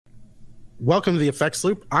Welcome to the Effects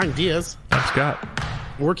Loop. I'm Diaz. I'm Scott.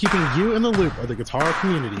 We're keeping you in the loop of the guitar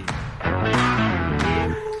community.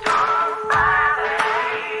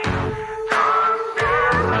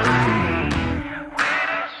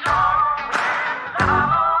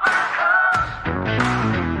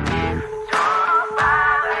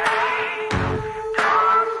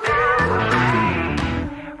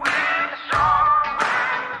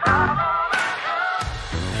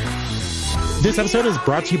 This episode is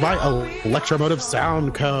brought to you by Electromotive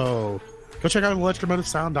Sound Co. Go check out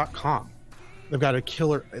electromotivesound.com. They've got a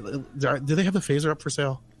killer. Do they have the phaser up for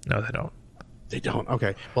sale? No, they don't. They don't.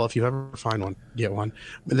 Okay. Well, if you ever find one, get one.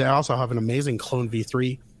 They also have an amazing Clone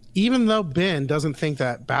V3. Even though Ben doesn't think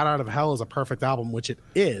that Bat Out of Hell is a perfect album, which it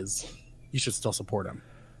is, you should still support him.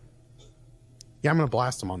 Yeah, I'm going to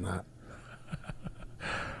blast him on that.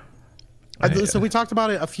 So we talked about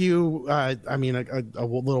it a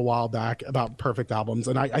little while back about perfect albums,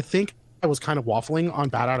 and I think I was kind of waffling on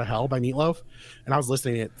Bat Out of Hell by Meatloaf, and I was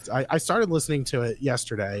listening to it. I started listening to it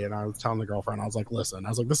yesterday, and I was telling the girlfriend, I was like, this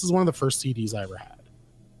is one of the first CDs I ever had.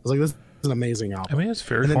 I was like, this is an amazing album. I mean, it's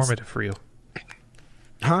very formative for you.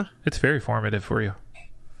 Huh? It's very formative for you.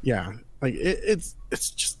 Yeah. Like, it's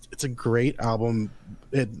a great album.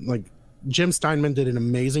 Jim Steinman did an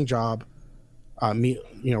amazing job,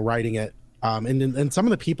 writing it. And some of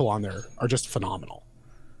the people on there are just phenomenal.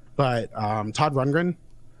 But Todd Rundgren,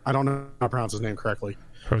 I don't know how to pronounce his name correctly.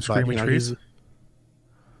 From Screaming Trees?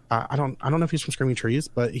 I don't know if he's from Screaming Trees,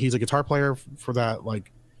 but he's a guitar player for that,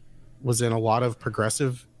 was in a lot of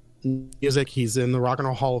progressive music. He's in the Rock and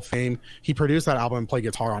Roll Hall of Fame. He produced that album and played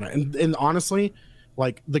guitar on it. And honestly,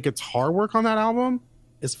 the guitar work on that album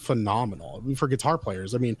is phenomenal for guitar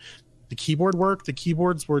players. I mean, the keyboard work, the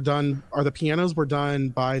pianos were done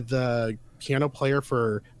by the piano player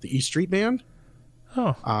for the E Street Band.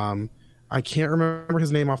 Oh. I can't remember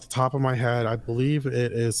his name off the top of my head. I believe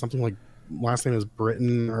it is something like last name is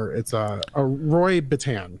Britton, or it's a Roy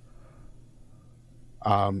Bittan.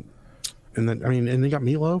 And they got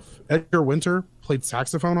Meatloaf. Edgar Winter played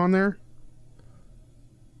saxophone on there.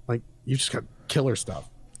 You just got killer stuff.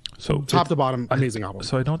 So top to bottom, amazing album.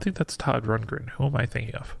 So I don't think that's Todd Rundgren. Who am I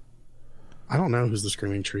thinking of? I don't know who's the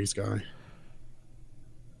Screaming Trees guy.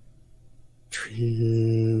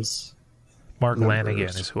 Trees. Mark Lanigan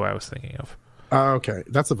is who I was thinking of. Okay,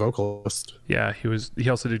 that's the vocalist. Yeah, he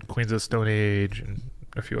also did Queens of the Stone Age and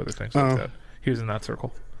a few other things like that. He was in that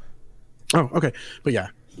circle. Oh, okay. But yeah.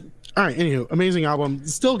 All right, anywho, amazing album.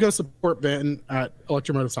 Still go support Ben at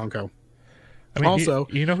Electromotive Sound Co. I mean, also,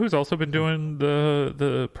 you know who's also been doing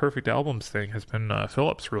the perfect albums thing has been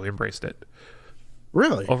Phillips. Really embraced it.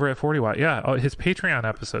 Really? Over at 40 Watt, yeah. His Patreon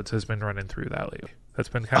episodes has been running through that lately. That's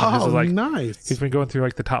been kind of nice. He's been going through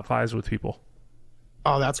the top fives with people.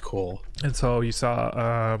 Oh, that's cool. And so you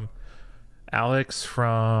saw Alex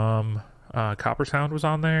from Copper Sound was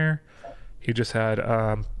on there. He just had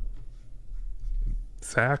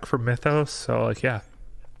Zach from Mythos. So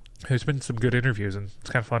there's been some good interviews, and it's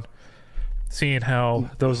kind of fun seeing how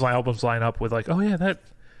those albums line up with oh yeah, that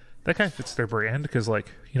guy fits their brand, because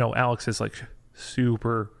Alex is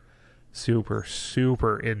super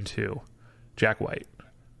into Jack White,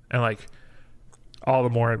 and all the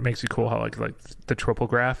more it makes it cool how the triple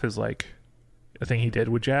graph is a thing he did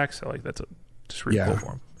with Jack, so that's just really cool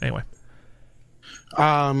for him. Anyway,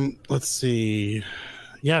 let's see.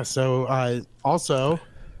 So also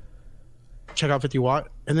check out 50 Watt,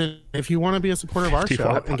 and then if you want to be a supporter of our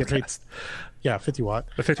show and get paid, 50 Watt,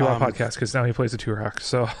 the 50 Watt podcast, because now he plays a 2-rock,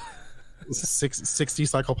 so 60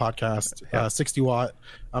 cycle podcast, 60 Watt.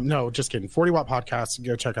 No, just kidding. 40 Watt podcast.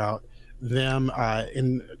 Go check out them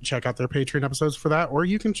and check out their Patreon episodes for that, or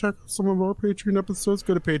you can check some of our Patreon episodes.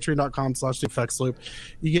 Go to patreon.com/effectsloop.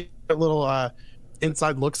 You get little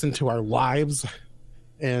inside looks into our lives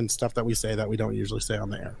and stuff that we say that we don't usually say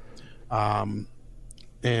on the air.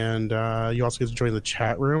 And you also get to join the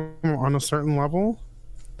chat room on a certain level.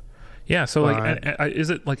 Yeah, so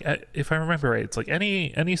is it if I remember right, it's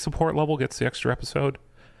any support level gets the extra episode,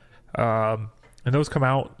 and those come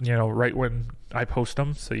out right when I post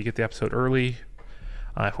them, so you get the episode early.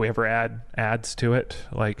 If we ever add ads to it,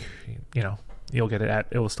 you'll get it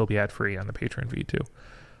it will still be ad free on the Patreon feed too.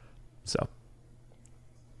 So,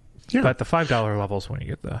 but the $5 levels when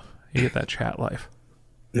you get that chat live.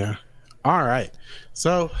 Yeah. All right.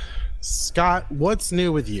 So, Scott, what's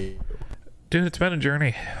new with you? Dude, it's been a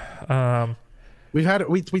journey. We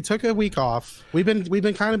took a week off. We've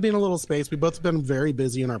been kind of being a little space. We both been very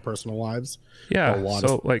busy in our personal lives. Yeah, a lot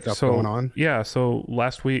of stuff going on. Yeah, so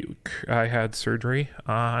last week I had surgery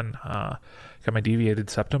on got my deviated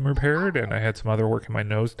septum repaired, and I had some other work in my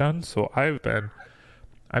nose done. So I've been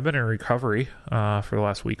I've been in recovery for the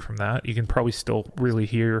last week from that. You can probably still really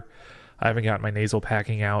hear I haven't got my nasal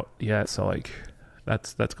packing out yet, so like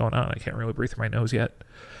that's going on. I can't really breathe through my nose yet.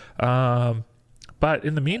 But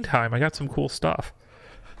in the meantime, I got some cool stuff.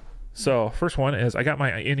 So first one is I got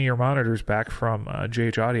my in-ear monitors back from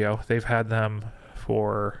JH Audio. They've had them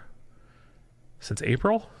since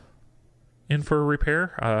April in for a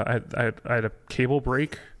repair. I had a cable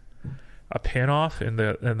break, a pin off in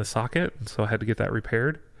the socket, and so I had to get that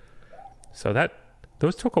repaired. So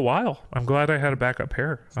those took a while. I'm glad I had a backup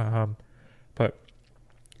pair. But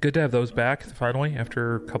good to have those back finally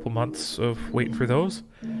after a couple months of waiting for those.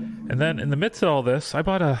 And then in the midst of all this, I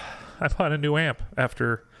bought a new amp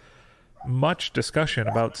after much discussion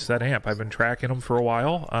about said amp. I've been tracking them for a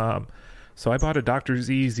while. So I bought a Dr.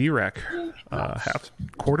 Z Z-Rec half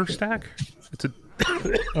quarter stack. It's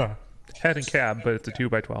a head and cab, but it's a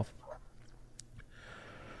 2x12.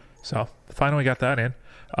 So finally got that in.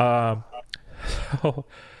 So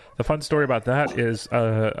the fun story about that is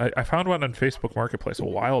I found one on Facebook Marketplace a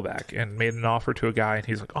while back and made an offer to a guy, and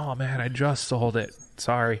he's like, "Oh man, I just sold it.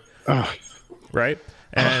 Sorry." Right?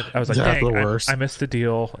 And I was like, "Dang, I missed the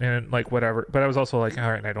deal," and like whatever. But I was also like,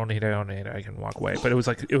 "All right, I don't need it. I can walk away." But it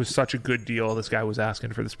was such a good deal. This guy was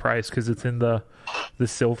asking for this price because it's in the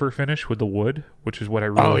silver finish with the wood, which is what I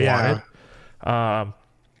really wanted.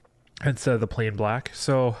 Instead of the plain black.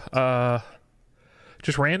 So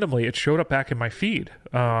just randomly it showed up back in my feed,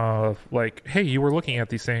 like, "Hey, you were looking at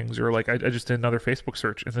these things," or like I just did another Facebook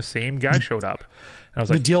search and the same guy showed up, and I was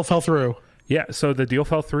like, the deal fell through. Yeah, so the deal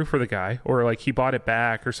fell through for the guy, or like he bought it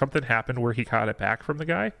back, or something happened where he got it back from the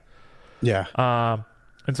guy. Yeah.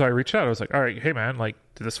 And so I reached out. I was like, "All right, hey man, like,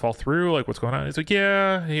 did this fall through? Like, what's going on?" He's like,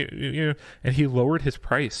 "Yeah," and he lowered his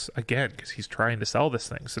price again because he's trying to sell this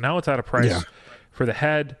thing. So now it's at a price for the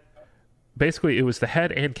head. Basically, it was the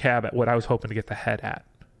head and cab at what I was hoping to get the head at.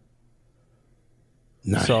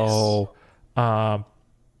 Nice. So,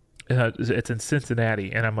 it's in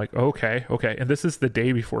Cincinnati, and I'm like, okay. And this is the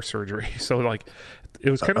day before surgery. So, like, it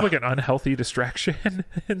was kind of like an unhealthy distraction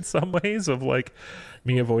in some ways of, like,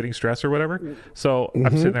 me avoiding stress or whatever. So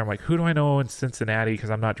I'm sitting there, I'm like, who do I know in Cincinnati? Because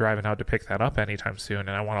I'm not driving out to pick that up anytime soon,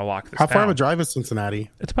 and I want to lock this down. How far of a drive is Cincinnati?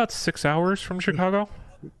 It's about 6 hours from Chicago.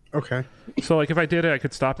 Okay. So like if I did it, I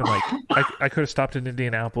could stop in like I could have stopped in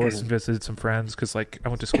Indianapolis and visited some friends because like I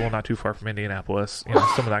went to school not too far from Indianapolis,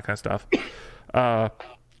 some of that kind of stuff.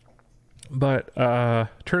 But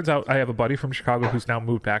turns out I have a buddy from Chicago who's now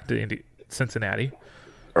moved back to Cincinnati.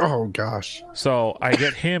 Oh gosh. So I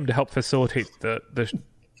get him to help facilitate the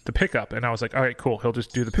pickup, and I was like, all right, cool. He'll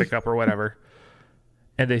just do the pickup or whatever.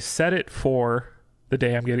 And they set it for the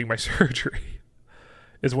day I'm getting my surgery.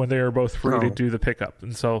 Is when they are both free to do the pickup.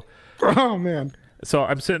 And so man, so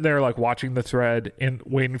I'm sitting there like watching the thread and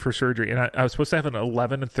waiting for surgery, and I was supposed to have an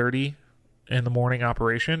 11:30 in the morning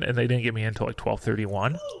operation, and they didn't get me until like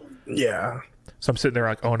 12:31. Yeah. So I'm sitting there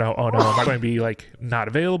like, oh no, am I going to be like not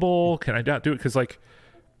available? Can I not do it? Because like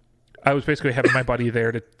I was basically having my buddy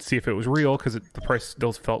there to see if it was real, because the price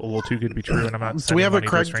still felt a little too good to be true, and I'm not. Do we have a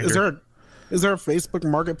Craig? Is there a Facebook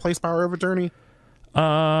Marketplace power of attorney?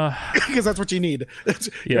 Because that's what you need.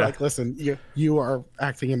 You're like, listen, you are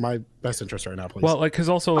acting in my best interest right now, please. Well, like, because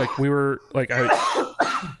also like we were like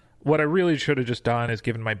what I really should have just done is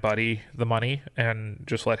given my buddy the money and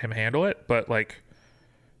just let him handle it, but like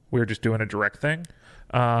we were just doing a direct thing.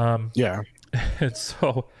 Yeah. And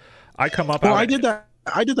so I come up. Well, I did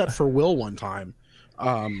that for Will one time.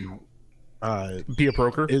 Be a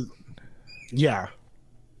broker. Yeah.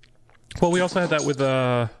 Well, we also had that with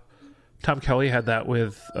Tom Kelly had that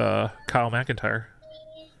with Kyle McIntyre.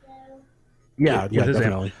 Yeah,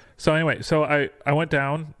 definitely. Amp. So anyway, so I went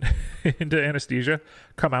down into anesthesia,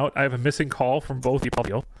 come out. I have a missing call from both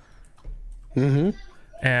people. Mm-hmm.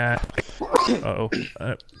 And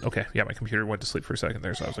okay, yeah, my computer went to sleep for a second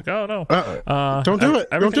there, so I was like, oh no, don't do it.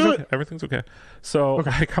 Don't do it. Everything's okay. So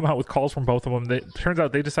I come out with calls from both of them. It turns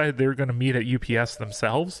out they decided they were going to meet at UPS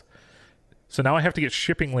themselves. So now I have to get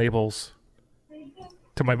shipping labels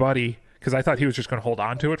to my buddy, because I thought he was just going to hold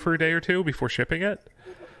on to it for a day or two before shipping it.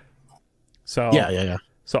 So yeah.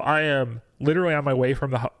 So I am literally on my way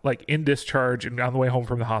from in discharge and on the way home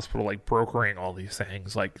from the hospital, like brokering all these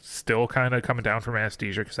things, like still kind of coming down from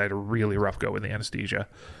anesthesia because I had a really rough go with the anesthesia.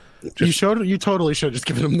 You totally should have just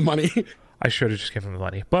given him the money. I should have just given him the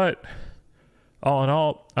money, but all in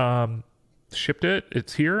all, shipped it.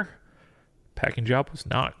 It's here. Packing job was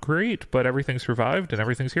not great, but everything survived and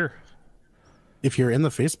everything's here. If you're in the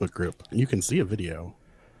Facebook group, you can see a video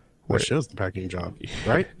where it shows the packing job,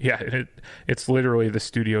 right? Yeah, it's literally the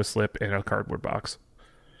studio slip in a cardboard box.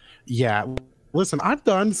 Yeah. Listen, I've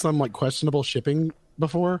done some like questionable shipping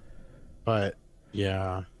before, but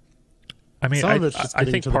yeah. I mean, I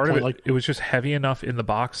think part of it, like, it was just heavy enough in the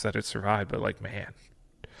box that it survived, but like, man.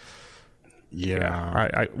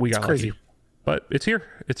 Yeah. We got crazy. Lucky. But it's here.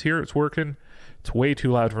 It's here. It's working. It's way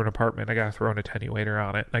too loud for an apartment. I got to throw an attenuator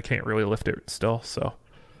on it. I can't really lift it still, so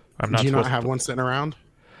I'm not. Do you not have one sitting around?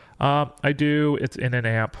 I do. It's in an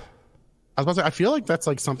amp. I was about to say, I feel like that's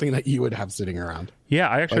like something that you would have sitting around. Yeah,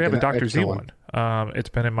 I actually have a Dr. Z one. It's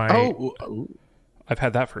been in my... I've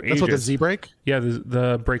had that for ages. That's what, the Z-brake? Yeah,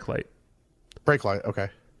 the brake light. Brake light, okay.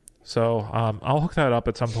 So I'll hook that up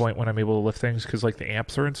at some point when I'm able to lift things, because like the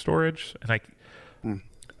amps are in storage, and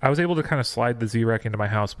I was able to kind of slide the Z-Rec into my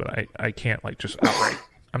house, but I can't like just outright...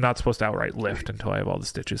 I'm not supposed to outright lift until I have all the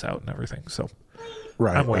stitches out and everything, so...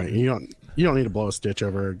 Right, I'm waiting. You don't need to blow a stitch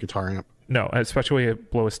over a guitar amp. No, especially when you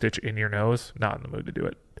blow a stitch in your nose. Not in the mood to do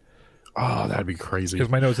it. Oh, that'd be crazy. Because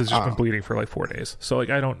my nose has just been bleeding for like 4 days. So like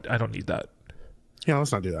I don't need that. Yeah,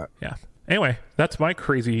 let's not do that. Yeah. Anyway, that's my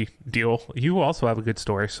crazy deal. You also have a good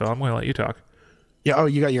story, so I'm going to let you talk. Yeah. Oh,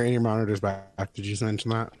 you got your in-ear monitors back. Did you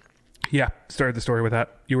mention that? Yeah. Started the story with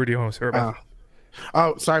that. You were dealing with Sarah.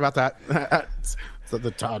 Oh, sorry about that. So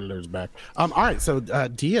the toddler's back. All right. So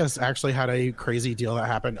Diaz actually had a crazy deal that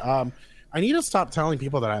happened. I need to stop telling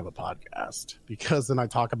people that I have a podcast, because then I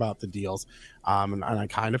talk about the deals, and I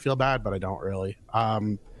kind of feel bad, but I don't really.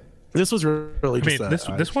 This was really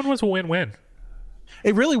this one was a win-win.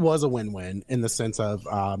 It really was a win-win in the sense of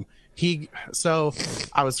so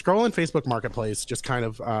I was scrolling Facebook Marketplace, just kind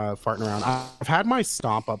of farting around. I've had my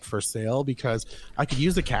Stomp up for sale because I could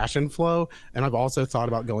use the cash inflow, and I've also thought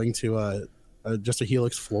about going to just a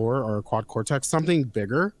Helix Floor or a Quad Cortex, something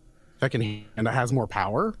bigger that that has more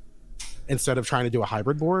power, instead of trying to do a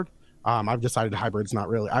hybrid board. I've decided hybrid's not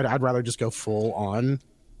really. I'd rather just go full on,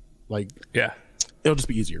 like, yeah, it'll just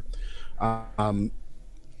be easier.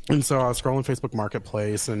 And so I was scrolling Facebook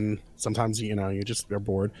Marketplace, and sometimes you're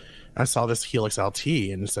bored. I saw this Helix LT,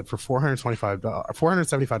 and it said for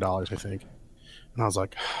 $475, I think. And I was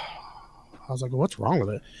like, well, what's wrong with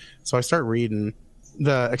it? So I start reading.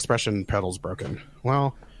 The expression pedal's broken.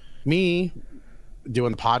 Well, me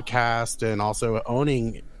doing the podcast and also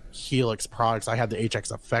owning Helix products, I had the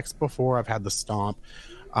HX Effects before. I've had the Stomp.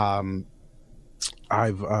 I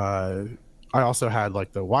also had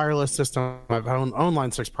like the wireless system. I've owned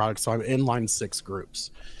Line 6 products, so I'm in Line 6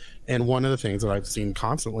 groups. And one of the things that I've seen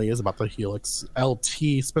constantly is about the Helix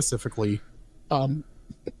LT specifically,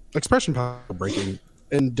 expression pedal breaking,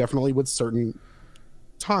 and definitely with certain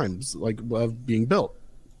times like of being built.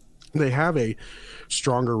 They have a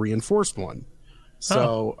stronger reinforced one.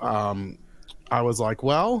 So I was like,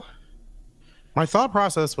 well, my thought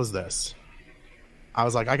process was this. I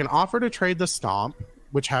was like, I can offer to trade the Stomp,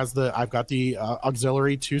 which has I've got the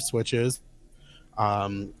auxiliary 2 switches.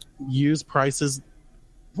 Use prices.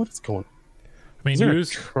 What is going on? I mean,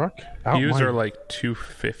 use are like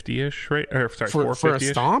 250-ish, right? Or sorry, 450 for a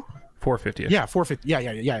Stomp. 450. Yeah, 450.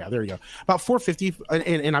 Yeah. There you go. About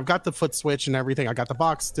 450, and I've got the foot switch and everything. I got the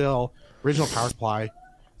box still, original power supply.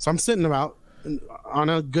 So I'm sitting about, on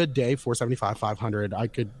a good day, 475, 500. I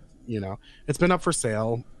could, it's been up for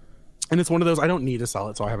sale, and it's one of those I don't need to sell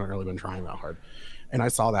it, so I haven't really been trying that hard. And I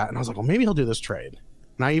saw that, and I was like, well, maybe he'll do this trade.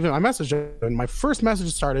 And I messaged him, and my first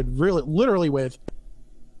message started literally with,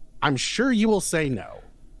 "I'm sure you will say no,"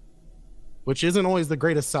 which isn't always the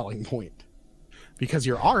greatest selling point. Because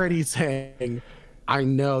you're already saying, I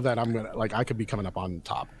know that I'm going to, like, I could be coming up on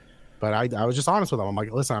top. But I was just honest with him. I'm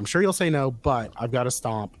like, listen, I'm sure you'll say no, but I've got a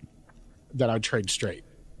Stomp that I'd trade straight.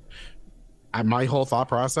 My whole thought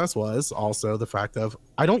process was also the fact of,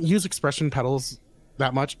 I don't use expression pedals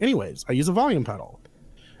that much anyways. I use a volume pedal.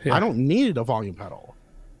 Yeah. I don't need a volume pedal.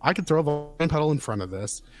 I could throw a volume pedal in front of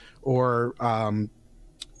this. Or, and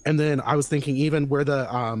then I was thinking even where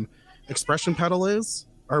the expression pedal is,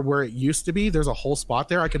 or where it used to be, there's a whole spot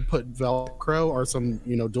there. I could put Velcro or some,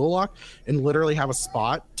 dual lock, and literally have a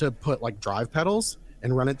spot to put like drive pedals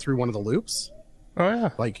and run it through one of the loops. Oh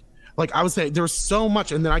yeah. Like I would say there's so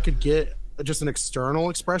much, and then I could get just an external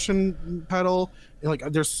expression pedal. And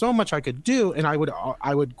like there's so much I could do, and I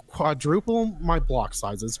would quadruple my block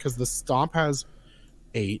sizes because the Stomp has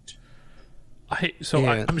 8.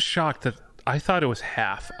 I'm shocked that I thought it was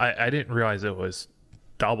half. I didn't realize it was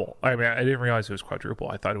double. I mean, I didn't realize it was quadruple.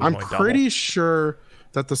 I thought it was only double. I'm pretty sure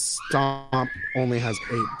that the Stomp only has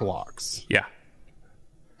 8 blocks. Yeah.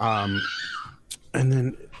 And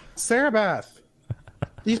then Sarah Beth,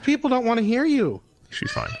 these people don't want to hear you.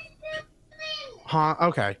 She's fine. Huh?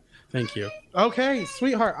 Okay. Thank you. Okay,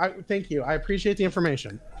 sweetheart. Thank you. I appreciate the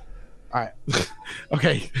information. All right.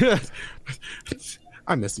 Okay.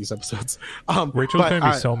 I miss these episodes. Rachel's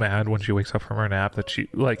gonna be so mad when she wakes up from her nap that she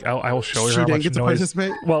like I will show her she how didn't much get to noise.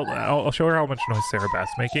 participate? Well, I'll show her how much noise Sarah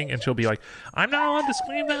Bath's making, and she'll be like, "I'm not allowed to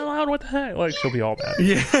scream that loud. What the heck?" Like she'll be all mad.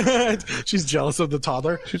 Yeah, she's jealous of the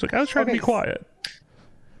toddler. She's like, "I was trying to be quiet."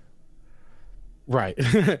 Right.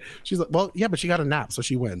 She's like, well, yeah, but she got a nap, so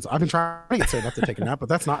she wins. I've been trying to get Sarah Beth to take a nap, but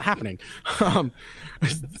that's not happening.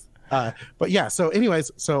 But yeah. So,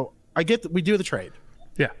 anyways, so we do the trade.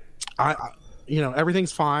 Yeah.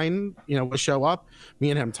 Everything's fine. We show up. Me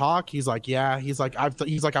and him talk. He's like, yeah. He's like, I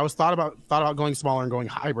was thought about going smaller and going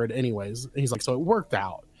hybrid, anyways. And he's like, so it worked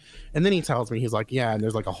out. And then he tells me, he's like, yeah, and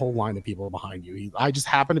there's like a whole line of people behind you. I just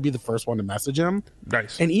happened to be the first one to message him.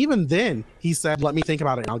 Nice. And even then, he said, let me think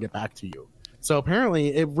about it and I'll get back to you. So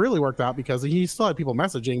apparently it really worked out because he still had people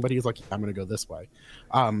messaging, but he's like, I'm going to go this way.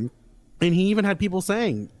 And he even had people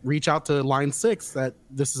saying, reach out to line 6 that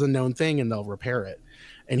this is a known thing and they'll repair it.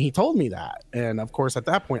 And he told me that. And of course, at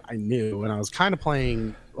that point I knew, and I was kind of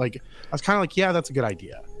playing like, yeah, that's a good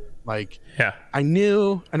idea. Like, yeah, I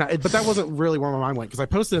knew, but that wasn't really where my mind went. Cause I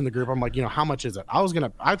posted in the group. I'm like, how much is it? I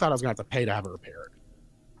thought I was gonna have to pay to have it repaired.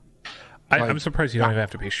 I'm surprised you don't even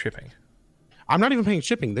have to pay shipping. I'm not even paying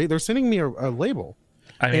shipping. They're sending me a label.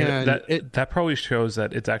 I mean, that probably shows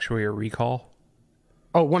that it's actually a recall.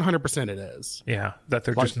 Oh, 100% it is. Yeah, that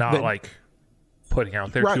they're just not putting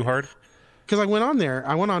out there too hard. Because I went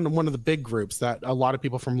on one of the big groups that a lot of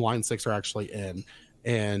people from Line 6 are actually in.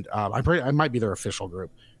 And I might be their official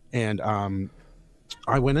group. And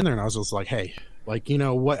I went in there and I was just like, hey,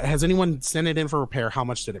 what has anyone sent it in for repair? How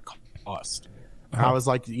much did it cost? Uh-huh. I was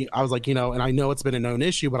like, and I know it's been a known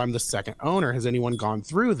issue, but I'm the second owner. Has anyone gone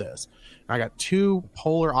through this? And I got 2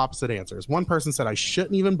 polar opposite answers. One person said I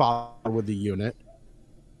shouldn't even bother with the unit,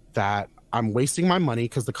 that I'm wasting my money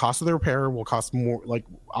because the cost of the repair will cost more. And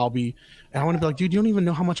I want to be like, dude, you don't even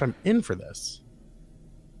know how much I'm in for this.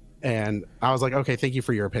 And I was like, okay, thank you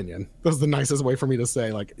for your opinion. That's the nicest way for me to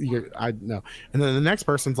say, I know. And then the next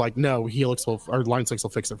person's like, no, Line 6 will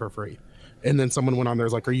fix it for free. And then someone went on there,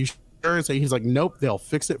 like, are you sure? And so he's like, nope, they'll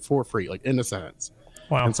fix it for free, in a sentence.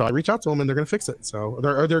 Wow. And so I reach out to them and they're going to fix it. So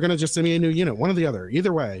they're going to just send me a new unit, one or the other,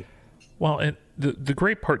 either way. Well, and the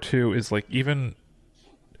great part too is even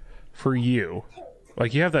for you,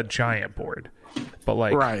 you have that giant board,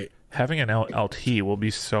 but having an LT will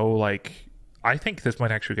be so I think this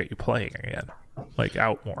might actually get you playing again,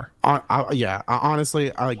 out more.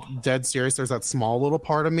 Honestly, dead serious. There's that small little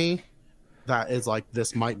part of me that is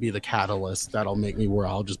this might be the catalyst that'll make me where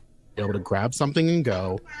I'll just be able to grab something and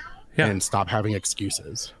go and stop having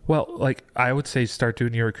excuses. Well, I would say start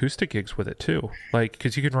doing your acoustic gigs with it too.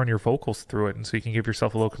 Because you can run your vocals through it, and so you can give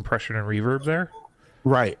yourself a little compression and reverb there.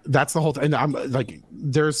 Right. That's the whole thing. And I'm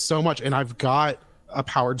there's so much, and I've got a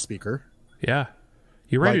powered speaker. Yeah.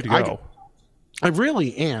 You're ready to go. I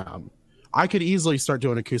really am. I could easily start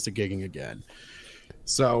doing acoustic gigging again.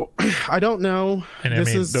 So I don't know. And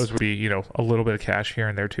those would be, a little bit of cash here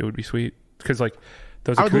and there too would be sweet. Because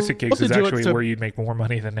those acoustic gigs is actually where you'd make more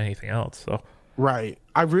money than anything else. So right.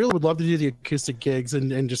 I really would love to do the acoustic gigs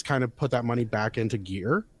and just kind of put that money back into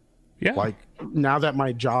gear. Yeah. Now that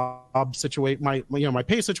my job situation, my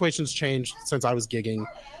pay situation's changed since I was gigging.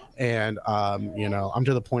 And, I'm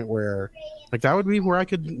to the point where that would be where I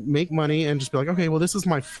could make money and just be like, okay, well, this is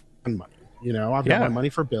my fun money. I've got my money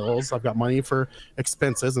for bills. I've got money for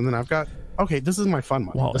expenses. And then I've got, okay, this is my fun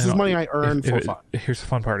money. Well, this is money I earn for fun. Here's the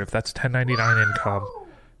fun part. If that's 1099 income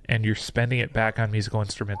and you're spending it back on musical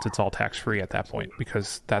instruments, it's all tax free at that point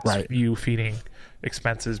because that's you feeding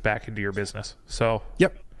expenses back into your business. So,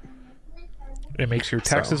 yep. It makes your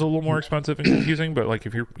taxes a little more expensive and confusing, but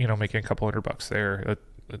if you're, making a couple $100 there,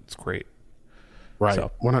 it's great. Right.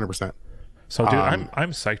 100%. So dude,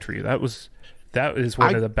 I'm psyched for you. That is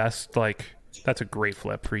one of the best, that's a great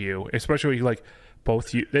flip for you, especially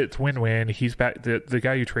both you, it's win-win. He's back. The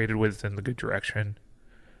guy you traded with is in the good direction.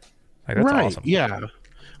 That's awesome. Yeah.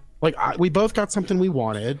 We both got something we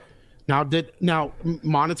wanted. Now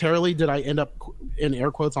monetarily, did I end up in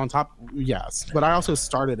air quotes on top? Yes. But I also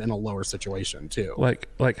started in a lower situation too.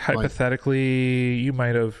 Hypothetically, you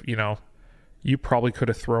might have, you probably could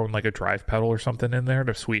have thrown a drive pedal or something in there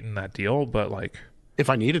to sweeten that deal, but if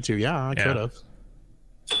I needed to, I could have.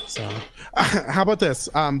 So how about this,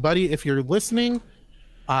 buddy? If you're listening,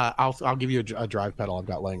 I'll give you a drive pedal I've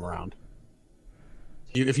got laying around.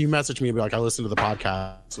 If you message me and be like, I listened to the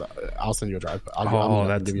podcast, I'll send you a drive.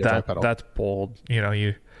 Give you a drive pedal. That's bold.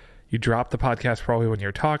 You dropped the podcast probably when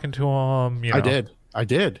you're talking to him. I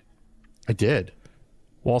did.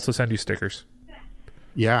 We'll also send you stickers.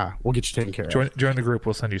 Yeah, we'll get you taken care of. Join the group.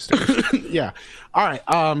 We'll send you stickers. Yeah. All right.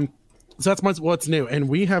 So that's what's new, and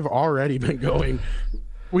we have already been going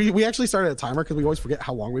we actually started a timer because we always forget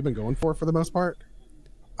how long we've been going for the most part.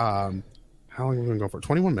 How long have we been going for?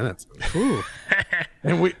 21 minutes. Ooh.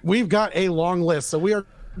 And we've got a long list, so we are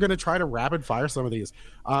going to try to rapid fire some of these.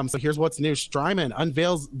 So here's what's new. Strymon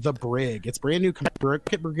unveils the Brig. It's brand new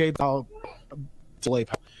Bucket Brigade delay.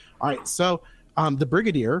 All right, so the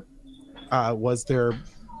Brigadier was their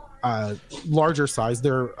larger size.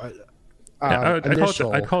 Their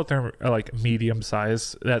I'd call it their like medium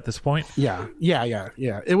size at this point. Yeah.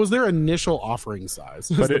 It was their initial offering size,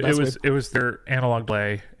 but it was their analog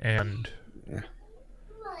delay. And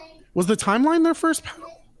was the Timeline their first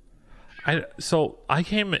pedal?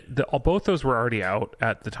 Both those were already out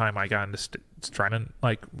at the time I got into Strymon,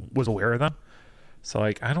 like was aware of them. So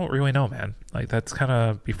like I don't really know, man. Like that's kind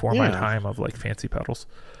of before my time of like fancy pedals.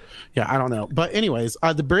 Yeah, I don't know. But anyways,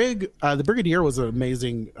 the Brigadier was an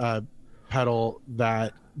amazing pedal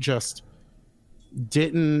that just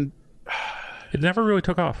didn't. It never really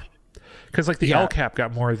took off because like the L cap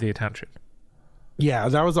got more of the attention. Yeah,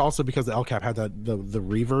 that was also because the L cap had the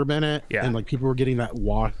reverb in it, and like people were getting that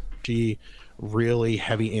washy, really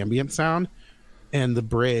heavy ambient sound, and the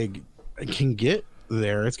Brig can get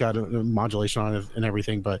there. It's got a modulation on it and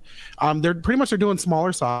everything, but they're doing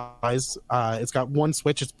smaller size. It's got one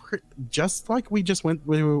switch. It's just like we just went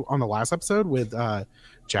on the last episode with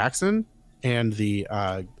Jackson and the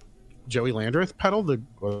Joey Landreth pedal, the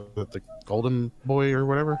Golden Boy or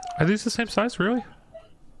whatever. Are these the same size, really?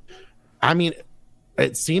 I mean,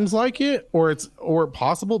 it seems like it, or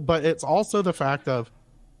possible, but it's also the fact of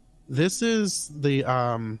this is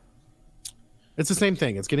the it's the same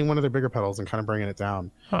thing. It's getting one of their bigger pedals and kind of bringing it down,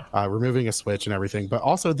 removing a switch and everything. But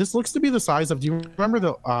also, this looks to be the size of. Do you remember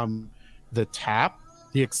the Tap,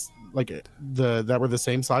 that were the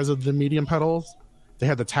same size of the medium pedals? They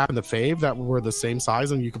had the Tap and the Fave that were the same size,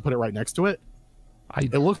 and you could put it right next to it.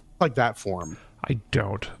 It looked like that form. I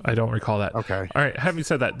don't recall that. Okay. All right. Having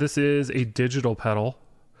said that, this is a digital pedal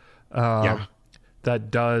that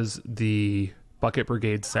does the Bucket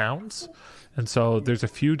Brigade sounds, and so there's a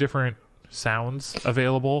few different sounds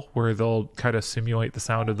available where they'll kind of simulate the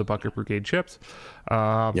sound of the Bucket Brigade chips.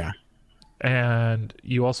 And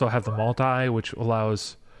you also have the multi, which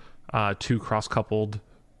allows two cross-coupled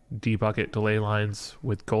D-bucket delay lines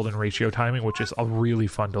with golden ratio timing, which is a really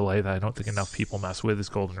fun delay that I don't think enough people mess with, is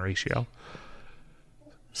golden ratio.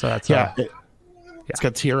 So that's it's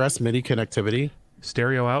got TRS MIDI connectivity.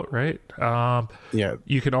 Stereo out, right?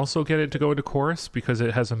 You can also get it to go into chorus because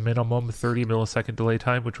it has a minimum 30 millisecond delay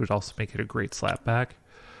time, which would also make it a great slapback.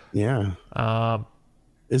 Yeah.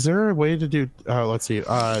 Is there a way to do? Let's see.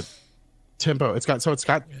 Tempo. It's got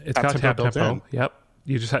tempo. Yep.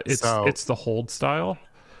 You just have, it's the hold style,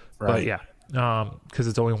 right? But yeah, because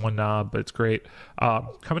it's only one knob, but it's great.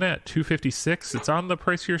 Coming at $256. It's on the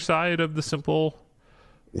pricier side of the simple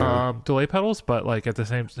delay pedals, but like at the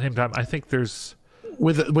same time, I think there's.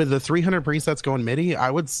 With the 300 presets going MIDI, I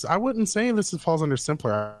wouldn't say this falls under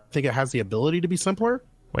simpler. I think it has the ability to be simpler.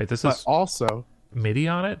 Wait, this is also MIDI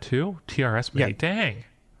on it too? TRS MIDI. Dang.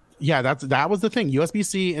 Yeah, that was the thing.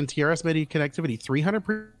 USB-C and TRS MIDI connectivity,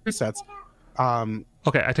 300 presets.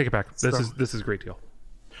 Okay, I take it back. This is a great deal.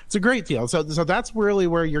 It's a great deal. So that's really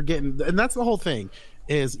where you're getting, and that's the whole thing.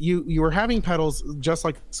 Is you were having pedals just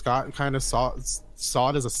like Scott kind of saw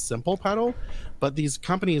it as a simple pedal, but these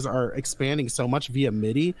companies are expanding so much via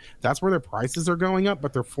MIDI. That's where their prices are going up,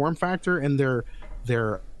 but their form factor and their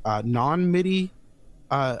non-MIDI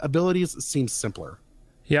abilities seem simpler.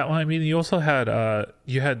 Yeah, well, I mean, you also had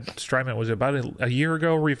Strymon, was it about a year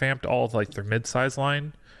ago, revamped all of like their mid-size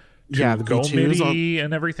line to the go MIDI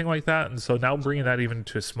and everything like that, and so now bringing that even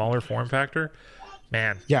to a smaller form factor,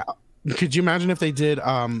 man. Yeah. Could you imagine if they did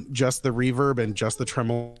just the reverb and just the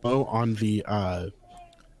tremolo on the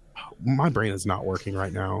my brain is not working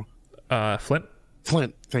right now. Flint,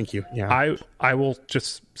 thank you. Yeah. I will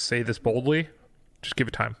just say this boldly. Just give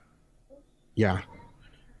it time. Yeah.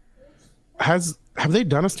 Have they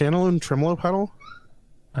done a standalone tremolo pedal?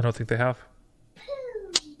 I don't think they have.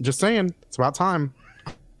 Just saying, it's about time.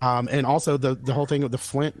 And also the whole thing with the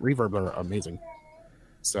Flint reverb are amazing.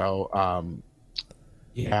 So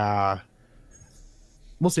yeah,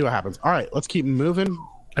 we'll see what happens. All right, let's keep moving.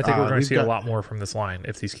 I think we're going to see a lot more from this line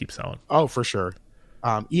if these keep selling. Oh, for sure.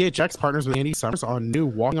 EHX partners with Andy Summers on new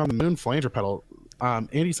Walking on the Moon flanger pedal.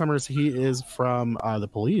 Andy Summers, he is from the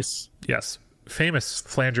Police. Yes, famous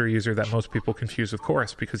flanger user that most people confuse with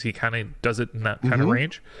chorus because he kind of does it in that kind of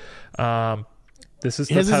range. This is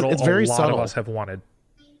the pedal it's very subtle. Of us have wanted,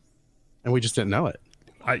 and we just didn't know it.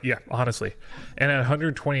 Yeah, honestly. And at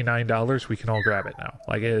 $129, we can all grab it now.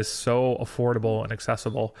 Like, it is so affordable and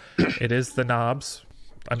accessible. It is the knobs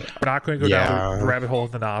I'm not going to go down the rabbit hole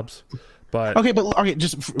of the knobs, but okay,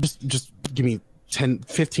 just give me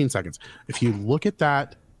 15 seconds. If you look at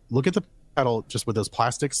the pedal just with those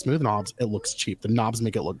plastic smooth knobs, it looks cheap. The knobs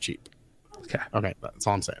make it look cheap. Okay, that's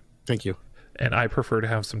all I'm saying. Thank you. And I prefer to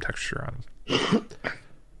have some texture on them.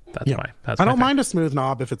 I don't mind a smooth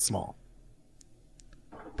knob if it's small,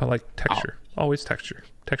 but like texture, always texture.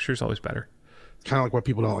 Texture is always better. Kind of like what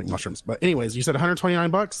people don't like mushrooms. But anyways, you said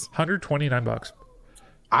 $129. $129.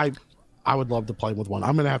 I would love to play with one.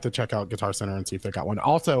 I'm gonna have to check out Guitar Center and see if they got one.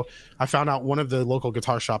 Also, I found out one of the local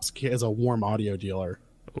guitar shops is a Warm Audio dealer.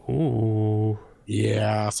 Ooh.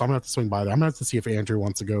 Yeah, so I'm gonna have to swing by there. I'm gonna have to see if Andrew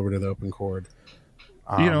wants to go over to the Open Chord.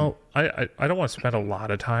 I don't want to spend a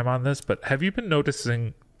lot of time on this, but have you been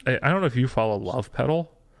noticing? I don't know if you follow Love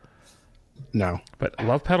Pedal. No, but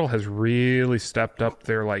Love Pedal has really stepped up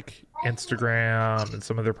their like Instagram and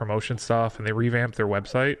some of their promotion stuff, and they revamped their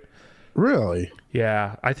website. Really?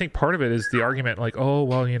 Yeah, I think part of it is the argument like, oh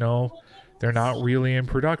well, they're not really in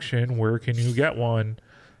production. Where can you get one?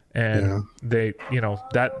 And they,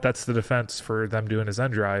 that's the defense for them doing a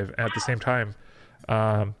Zen Drive. At the same time,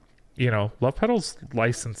 Love Pedal's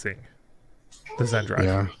licensing the Zen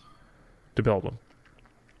Drive to build them.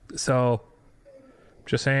 So,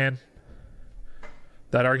 just saying,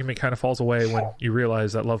 that argument kind of falls away when you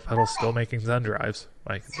realize that Love Pedal's still making Zen Drives.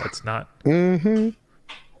 Like, that's not...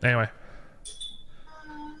 Anyway.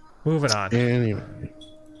 Moving on.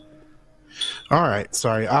 All right,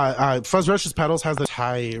 sorry. Fuzz Rush's pedals has the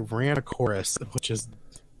Tyrannosaurus, which is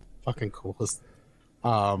fucking cool.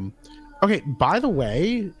 Okay, by the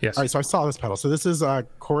way... Yes. All right, so I saw this pedal. So this is a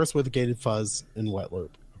chorus with gated fuzz and wet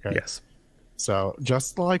loop. Okay. Yes. So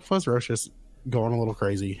just like Fuzz Roche's, going a little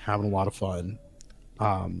crazy, having a lot of fun.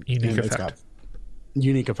 Unique effect.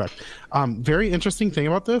 Unique effect. Very interesting thing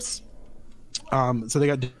about this. So they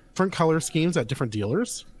got different color schemes at different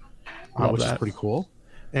dealers, which is pretty cool.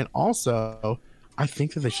 And also, I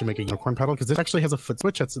think that they should make a unicorn pedal because this actually has a foot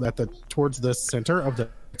switch that's towards the center of the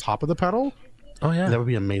top of the pedal. Oh yeah, and that would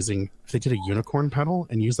be amazing if they did a unicorn pedal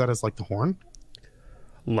and use that as like the horn.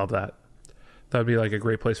 Love that. That would be like a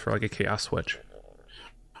great place for like a chaos switch.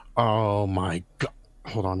 Oh my god!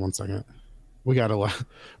 Hold on one second. We gotta let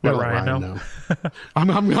Ryan know.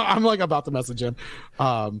 I'm like about to message him.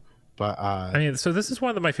 But I mean, so this is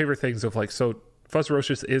one of my favorite things of like, so Fuzz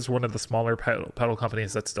Roches is one of the smaller pedal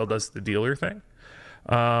companies that still does the dealer thing.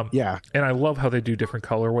 And I love how they do different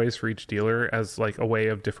colorways for each dealer as like a way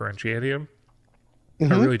of differentiating them.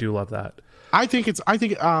 I really do love that. I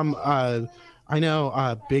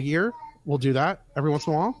know Big Ear will do that every once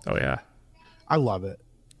in a while. Oh yeah, I love it.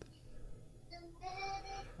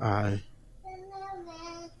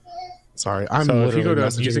 Sorry, so if you go to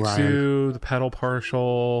Music Zoo, the Pedal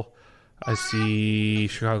Partial, I see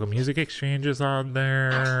Chicago Music Exchanges on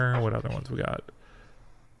there. What other ones we got?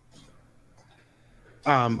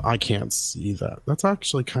 I can't see that. That's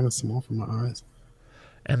actually kind of small for my eyes.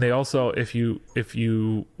 And they also, if you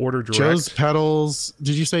order direct, Joe's Pedals.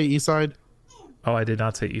 Did you say Eastside? Oh, I did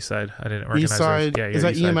not say Eastside. I didn't recognize Eastside. Yeah, is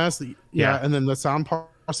that Eastside. EMS? Yeah, and then the Sound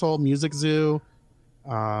Parcel, Music Zoo.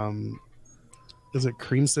 Is it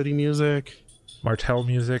Cream City Music? Martell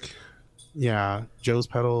Music. Yeah, Joe's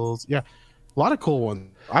Pedals. Yeah, a lot of cool ones.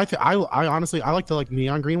 I honestly I like the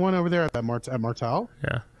neon green one over there at Martell.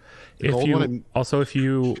 Yeah. If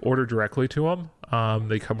you order directly to them,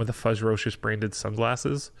 they come with the Fuzz Roches branded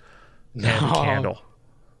sunglasses and a candle,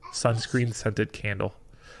 sunscreen scented candle.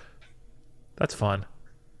 That's fun.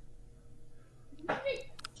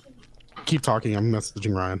 Keep talking. I'm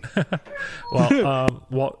messaging Ryan.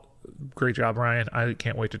 Well, great job, Ryan. I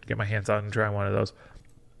can't wait to get my hands on and try one of those.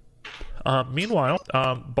 Meanwhile,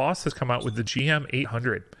 Boss has come out with the GM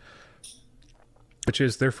 800, which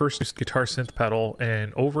is their first guitar synth pedal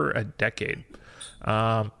in over a decade.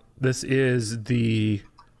 This is the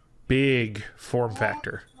big form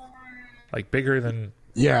factor, like bigger than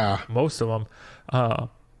most of them.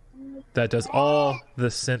 That does all the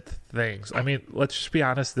synth things. I mean, let's just be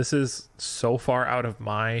honest. This is so far out of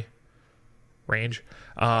my range,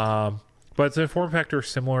 but it's a form factor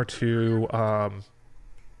similar to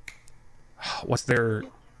what's their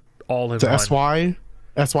all-in-one? The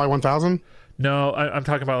SY 1000. No, I'm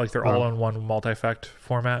talking about like their all-in-one multi-effect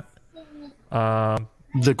format. The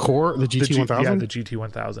GT 1000. Yeah, the GT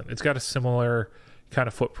 1000. It's got a similar kind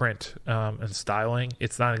of footprint and styling.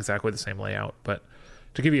 It's not exactly the same layout, but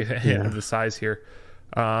to give you a hint of the size here.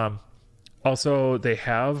 Also, they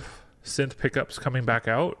have synth pickups coming back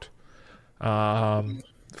out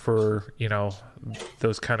for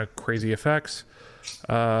those kind of crazy effects.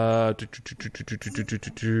 Do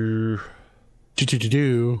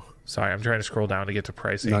Do. Sorry, I'm trying to scroll down to get to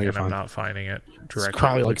pricing, and I'm not finding it directly. It's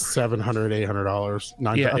probably like $700, $800,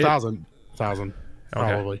 $1,000,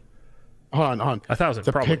 probably. Hold on. $1,000.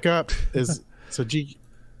 The probably. pickup is so G.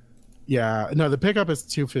 Yeah, no, the pickup is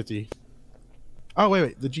 $250. Oh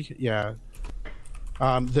wait, the G. Yeah,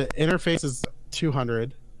 the interface is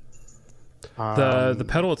 $200. The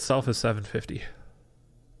pedal itself is $750.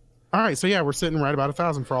 All right, so yeah, we're sitting right about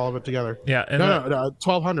 $1,000 for all of it together. Yeah, and no,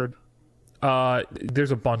 $1,200.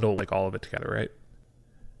 There's a bundle like all of it together, right?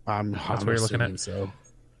 That's what you're looking at. So,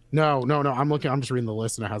 no. I'm just reading the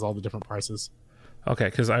list, and it has all the different prices. Okay,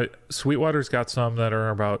 because Sweetwater's got some that are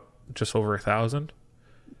about just over $1,000.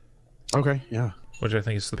 Okay, yeah. Which I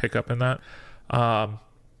think is the pickup in that.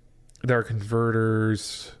 There are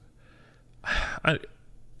converters. I'm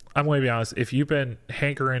going to be honest. If you've been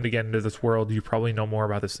hankering to get into this world, you probably know more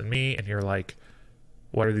about this than me, and you're like,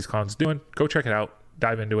 "What are these cons doing?" Go check it out.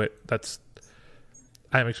 Dive into it.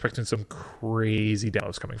 I'm expecting some crazy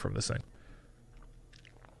demos coming from this thing.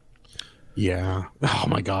 Yeah. Oh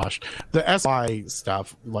my gosh. The SI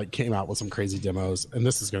stuff like came out with some crazy demos, and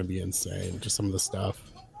this is going to be insane. Just some of the stuff.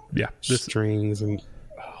 Yeah. Strings and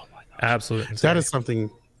oh my gosh. Absolute insanity. That is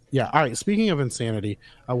something. Yeah. All right. Speaking of insanity,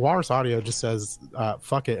 Walrus Audio just says,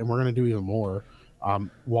 fuck it, and we're going to do even more.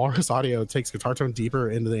 Walrus Audio takes guitar tone deeper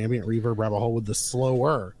into the ambient reverb rabbit hole with the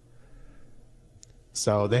slower.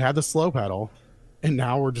 So they had the slow pedal, and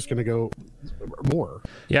now we're just going to go more.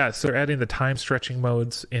 Yeah, so they're adding the time stretching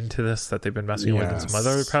modes into this that they've been messing with in some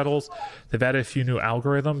other pedals. They've added a few new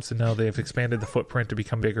algorithms, and now they've expanded the footprint to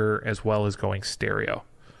become bigger as well as going stereo.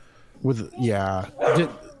 It's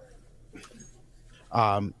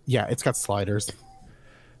got sliders.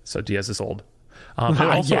 So Diaz is old.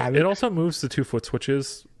 It also moves the 2-foot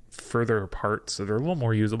switches further apart, so they're a little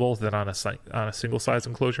more usable than on a single size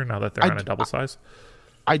enclosure now that they're on a double size.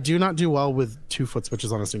 I do not do well with 2-foot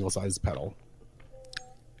switches on a single size pedal.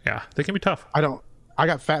 Yeah, they can be tough. I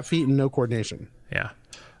got fat feet and no coordination. Yeah.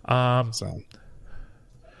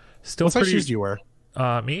 Still what size shoes do you wear?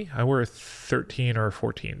 Me? I wear a 13 or a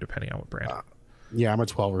 14, depending on what brand. Yeah, I'm a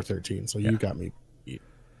 12 or 13, so you got me.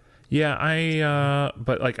 Yeah,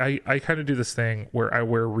 but like I kind of do this thing where I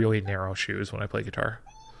wear really narrow shoes when I play guitar.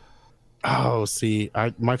 Oh, see,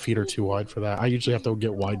 my feet are too wide for that. I usually have to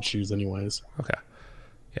get wide shoes anyways. Okay.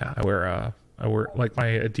 Yeah, I wear like my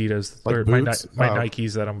Adidas like or boots? my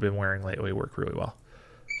Nikes that I've been wearing lately work really well.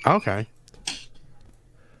 Okay.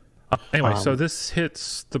 Anyway, so this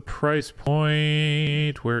hits the price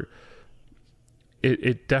point where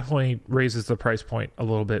it definitely raises the price point a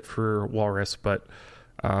little bit for Walrus, but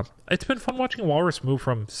it's been fun watching Walrus move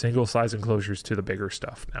from single size enclosures to the bigger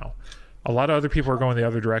stuff now. A lot of other people are going the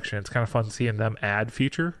other direction. It's kind of fun seeing them add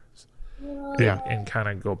features and kind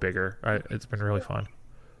of go bigger. It's been really fun.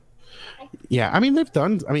 Yeah, I mean,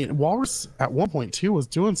 Walrus at one point too was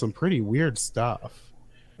doing some pretty weird stuff.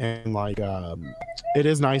 And like it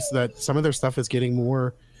is nice that some of their stuff is getting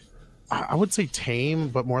more, I would say tame,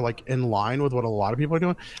 but more like in line with what a lot of people are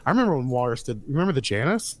doing. I remember when Walrus did, remember the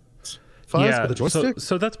Janus fuzz with the joystick?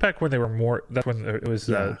 So that's back when they were more, that's when it was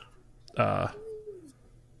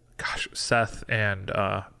Seth and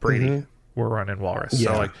Brady were running Walrus.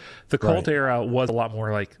 So like the Colt era was a lot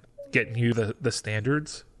more like getting you the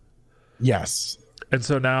standards. Yes. And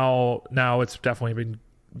so now it's definitely been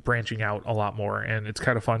branching out a lot more, and it's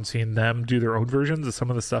kind of fun seeing them do their own versions of some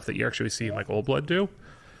of the stuff that you actually see like Old Blood do.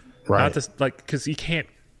 Right. Not just like, because you can't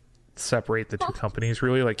separate the two companies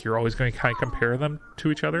really. Like you're always going to kind of compare them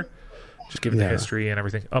to each other, just given the history and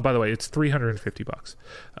everything. Oh, by the way, it's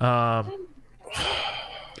 $350.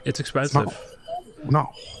 It's expensive. It's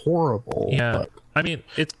not horrible. Yeah. But... I mean,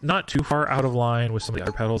 it's not too far out of line with some of the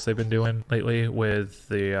other pedals they've been doing lately with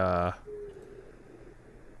the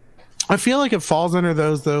I feel like it falls under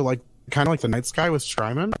those though, like kind of like the Night Sky with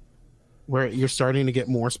Strymon, where you're starting to get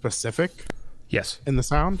more specific. Yes. In the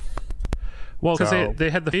sound. Well, because they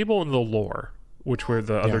had the Fable and the Lore, which were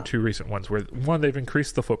the other two recent ones, where one, they've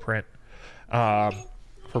increased the footprint for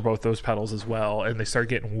both those pedals as well, and they start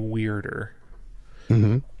getting weirder.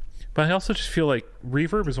 Mm-hmm. But I also just feel like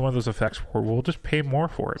reverb is one of those effects where we'll just pay more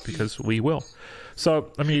for it because we will.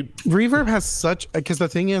 So, I mean... Reverb has such... Because the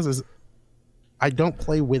thing is I don't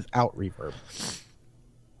play without reverb.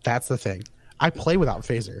 That's the thing. I play without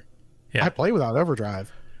phaser. Yeah. I play without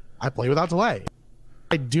overdrive. I play without delay.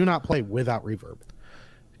 I do not play without reverb.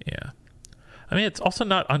 Yeah. I mean, it's also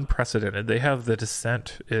not unprecedented. They have the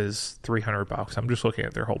Descent is $300. I'm just looking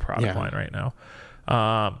at their whole product line right now.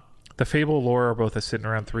 The Fable Lore are both sitting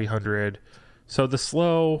around $300. So the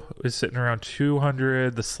Slow is sitting around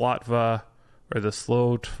 $200. The Slotva or the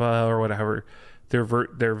Slotva or whatever,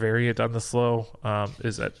 their variant on the slow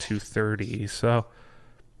is at 230. So,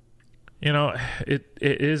 you know, it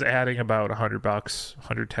is adding about $100,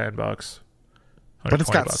 $110. But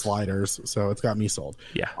it's got sliders, so it's got me sold.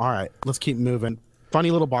 Yeah. All right, let's keep moving.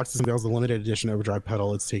 Funny Little Boxes unveils the limited edition overdrive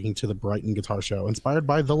pedal it's taking to the Brighton Guitar Show, inspired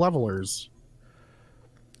by the Levelers.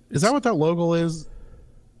 Is that what that logo is?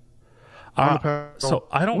 So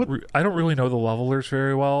I don't really know the Levelers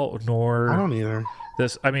very well, nor I don't either.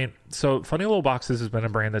 This, I mean, so Funny Little Boxes has been a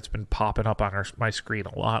brand that's been popping up on my screen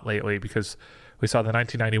a lot lately because we saw the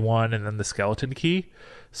 1991 and then the Skeleton Key.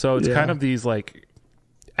 So it's kind of these like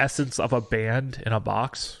essence of a band in a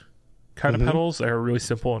box kind of pedals that are really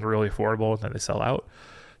simple and really affordable, and then they sell out.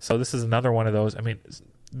 So this is another one of those. I mean,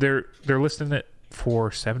 they're listing it for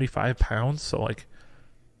 £75, so like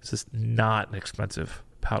this is not an expensive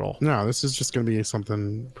pedal. No, this is just going to be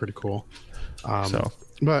something pretty cool.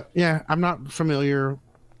 But yeah, I'm not familiar,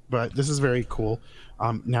 but this is very cool.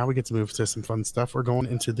 Now we get to move to some fun stuff. We're going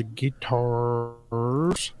into the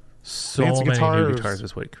guitars. So many new guitars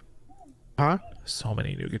this week. Huh? So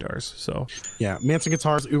many new guitars. So yeah, Manson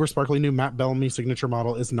Guitars uber sparkly new Matt Bellamy signature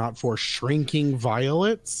model is not for shrinking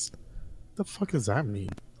violets. The fuck does that mean?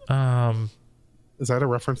 Is that a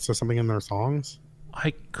reference to something in their songs?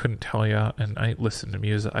 I couldn't tell you, and I listen to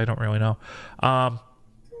music. I don't really know.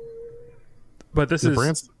 But this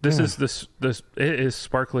is it is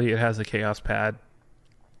sparkly. It has a Chaos pad.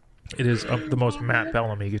 It is the most Matt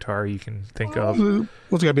Bellamy guitar you can think of. Well,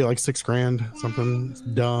 it's gotta be like $6,000, something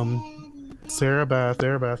dumb. Sarah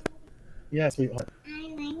Beth. Yeah, sweetheart.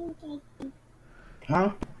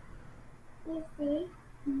 Huh?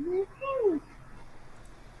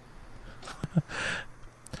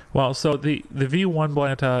 Well, so the V1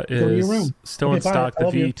 Blanta is still in stock. The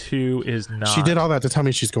V2 is not. She did all that to tell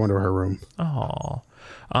me she's going to her room. Oh.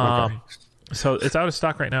 Okay. So it's out of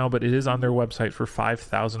stock right now, but it is on their website for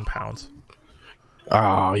 £5,000.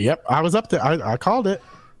 Oh, yep. I was up there. I called it.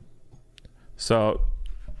 So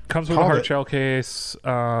comes with a hard shell case.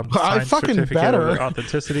 I fucking better.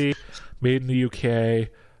 Authenticity, made in the UK.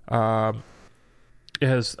 It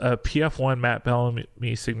has a PF1 Matt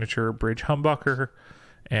Bellamy signature bridge humbucker,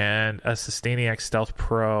 and a Sustainiac Stealth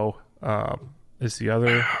Pro is the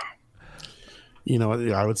other. You know what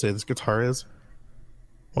I would say this guitar is?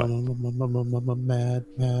 What? Mad.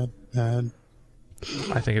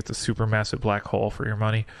 I think it's a super massive black hole for your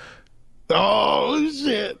money. Oh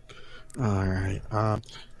shit! All right.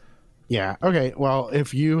 Yeah. Okay. Well,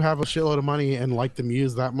 if you have a shitload of money and like the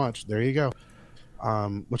Muse that much, there you go.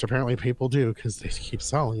 Which apparently people do because they keep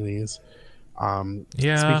selling these.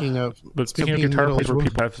 Yeah. Speaking of guitar players, where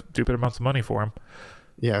people have stupid amounts of money for them.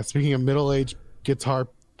 Yeah. Speaking of middle-aged guitar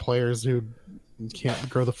players who can't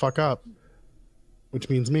grow the fuck up, which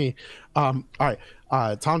means me. All right.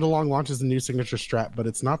 Tom DeLonge launches a new signature Strat, but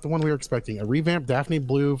it's not the one we were expecting. A revamped Daphne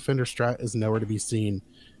Blue Fender Strat is nowhere to be seen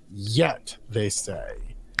yet, they say.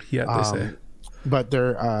 Yeah, they say. But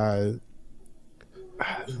they're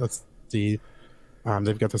let's see.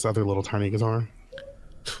 They've got this other little tiny guitar.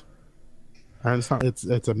 And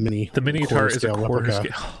it's a mini. The mini guitar is a quarter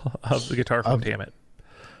scale of the guitar from Damn It.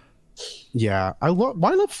 Yeah,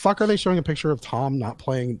 why the fuck are they showing a picture of Tom not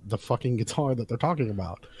playing the fucking guitar that they're talking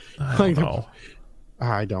about? I don't know.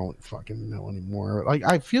 I don't fucking know anymore. Like,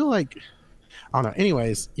 I feel like I don't know.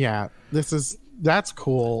 Anyways, yeah, that's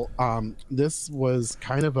cool. This was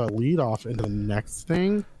kind of a lead off into the next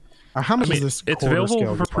thing. How much is this? It's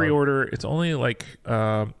available for pre-order. It's only like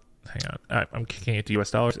hang on, I'm kicking it to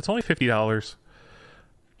US dollars. It's only $50.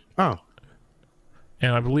 Oh.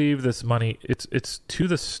 And I believe this money, it's to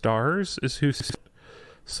the stars is who.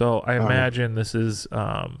 So I imagine this is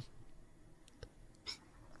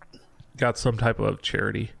got some type of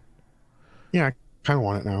charity. Yeah, I kind of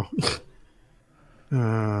want it now.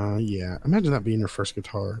 Yeah. Imagine that being your first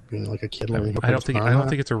guitar, being like a kid learning. I don't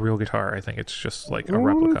think it's a real guitar. I think it's just like a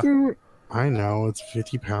replica. I know it's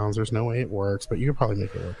 £50. There's no way it works, but you could probably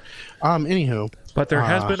make it work. Anywho, but there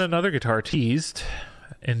has been another guitar teased.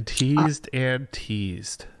 But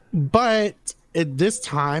at this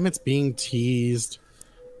time, it's being teased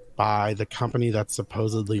by the company that's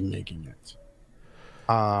supposedly making it.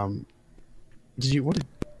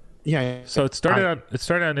 Yeah. So it started on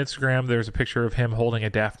Instagram. There's a picture of him holding a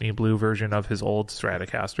Daphne Blue version of his old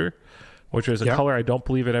Stratocaster, which is a color I don't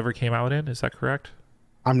believe it ever came out in. Is that correct?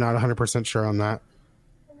 I'm not 100% sure on that.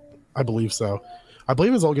 I believe so. I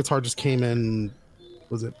believe his old guitar just came in.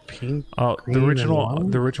 Was it pink? Oh, the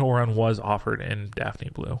original run was offered in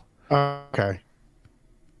Daphne Blue. Okay.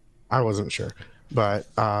 I wasn't sure, but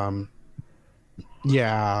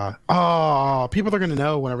yeah. Oh, people are going to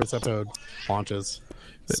know whenever this episode launches.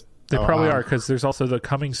 They probably are, because there's also the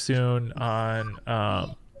coming soon on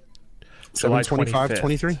July 25,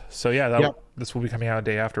 23. So yeah, this will be coming out a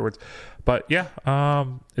day afterwards. But yeah,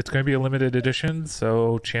 it's going to be a limited edition,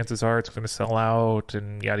 so chances are it's going to sell out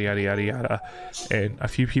and yada yada yada yada. And a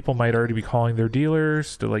few people might already be calling their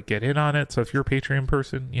dealers to like get in on it. So if you're a Patreon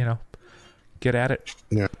person, you know, get at it.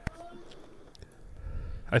 Yeah.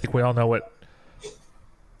 I think we all know what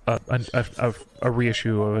a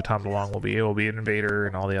reissue of a Tom DeLonge will be. It will be an Invader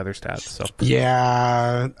and all the other stats. So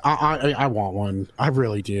yeah, I want one. I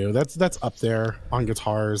really do. That's up there on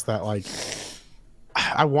guitars that like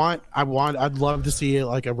I'd love to see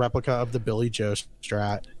like a replica of the Billy Joe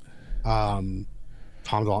Strat, Tom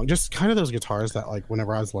DeLonge. Just kind of those guitars that like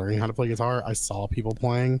whenever I was learning how to play guitar, I saw people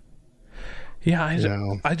playing. Yeah,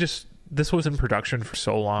 I just this was in production for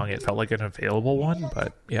so long, it felt like an available one,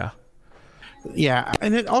 but yeah. Yeah,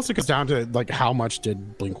 and it also comes down to like how much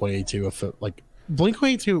did Blink-182 affect, like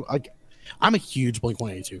Blink-182, like I'm a huge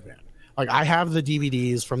Blink-182 fan. Like I have the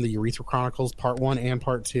DVDs from the Urethra Chronicles Part 1 and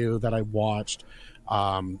Part 2 that I watched.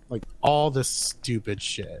 Like all this stupid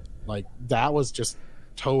shit. Like that was just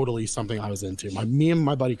totally something I was into. Me and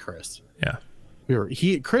my buddy Chris. Yeah.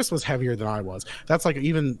 Chris was heavier than I was. That's like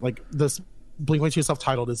even like this Blink-182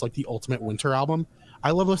 self-titled is like the ultimate winter album.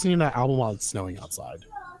 I love listening to that album while it's snowing outside.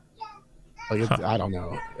 Like I don't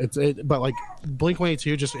know, but like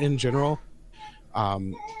Blink-182 just in general.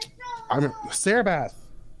 I'm Sarah Beth.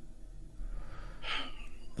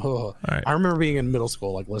 Oh, right. I remember being in middle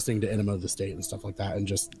school, like listening to Enema of the State and stuff like that, and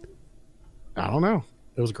just I don't know,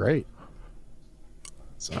 it was great.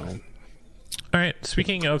 So, all right.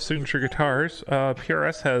 Speaking of signature guitars,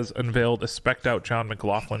 PRS has unveiled a spec'd out John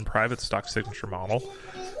McLaughlin private stock signature model.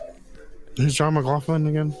 Who's John McLaughlin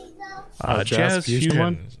again? Jazz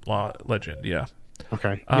Fusion legend, yeah.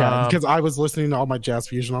 Okay, yeah, because I was listening to all my Jazz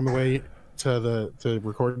Fusion on the way to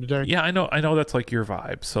record today. Yeah, I know that's like your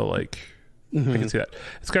vibe, so like I can see that.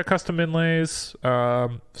 It's got custom inlays,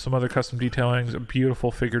 some other custom detailings, a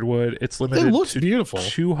beautiful figured wood. It's limited. It looks beautiful.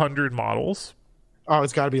 200 models. Oh,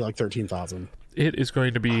 it's got to be like 13,000. It is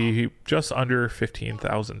going to be just under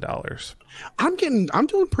 $15,000. I'm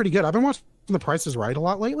doing pretty good. I've been watching The Price is Right a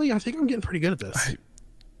lot lately. I think I'm getting pretty good at this.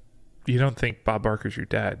 You don't think Bob Barker's your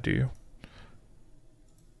dad, do you?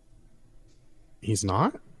 He's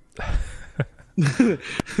not.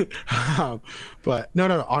 But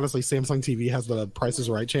no. Honestly, Samsung TV has the Price is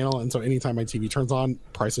Right channel, and so anytime my TV turns on,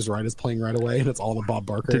 Price is Right is playing right away, and it's all the Bob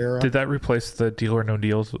Barker era. Did that replace the Deal or No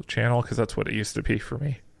Deals channel? Because that's what it used to be for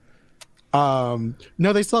me. No,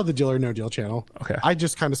 they still have the Deal or No Deal channel. Okay. I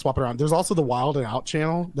just kind of swap it around. There's also the Wild and Out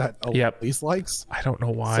channel that Elise likes. I don't know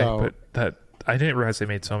why, but that I didn't realize they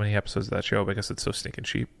made so many episodes of that show because it's so stinking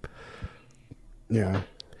cheap. Yeah.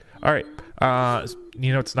 All right.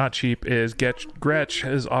 You know, it's not cheap. Is Gretsch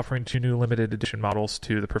is offering 2 new limited edition models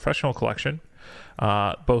to the professional collection,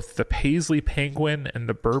 both the Paisley Penguin and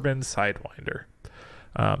the Bourbon Sidewinder.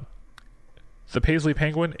 The Paisley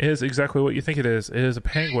Penguin is exactly what you think it is. It is a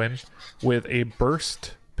penguin with a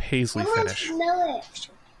burst paisley finish.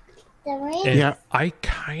 And yeah, I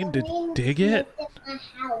kind of dig it.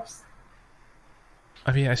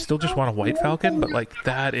 I mean, I still just want a white falcon, but like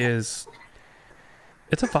that is...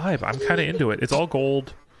 It's a vibe. I'm kind of into it. It's all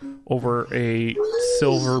gold over a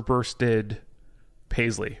silver bursted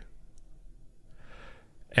paisley.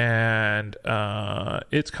 And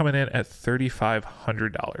it's coming in at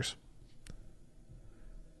 $3,500.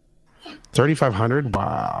 $3,500?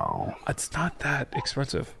 Wow. It's not that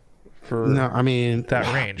expensive for that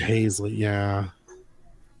range. Paisley, yeah.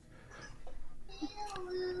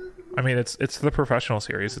 I mean, it's the professional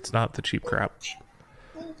series. It's not the cheap crap.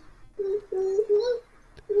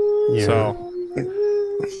 Yeah. So,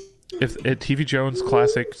 if TV Jones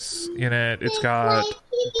classics in it, it's got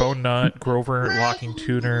Bone Nut, Grover locking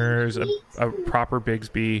tuners, a proper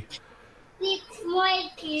Bigsby.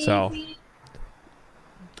 So,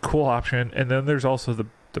 cool option. And then there's also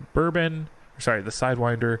the Bourbon, sorry, the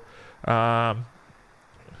Sidewinder.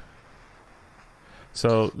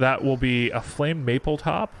 So that will be a flamed maple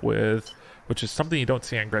top which is something you don't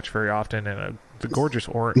see on Gretsch very often, and the gorgeous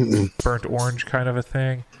burnt orange kind of a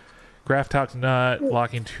thing. Graph Talk nut,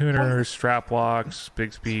 locking tuners, strap locks,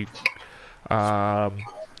 Bigsby. Yeah,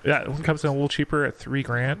 one comes in a little cheaper at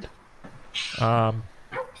 $3,000.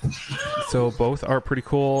 So both are pretty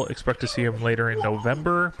cool. Expect to see them later in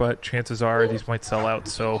November, but chances are these might sell out.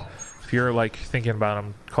 So if you're like thinking about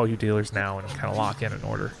them, call your dealers now and kind of lock in an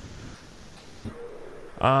order.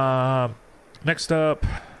 Next up,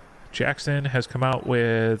 Jackson has come out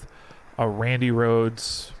with a Randy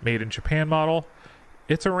Rhoads made in Japan model.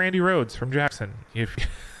 It's a Randy Rhoads from Jackson. If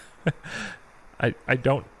I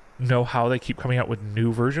don't know how they keep coming out with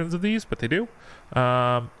new versions of these, but they do.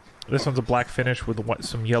 This one's a black finish with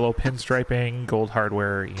some yellow pinstriping, gold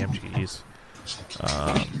hardware, EMGs,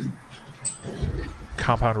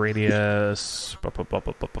 compound radius,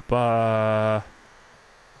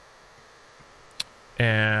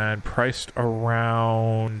 and priced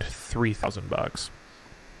around $3,000.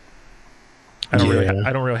 I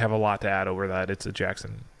don't really have a lot to add over that. It's a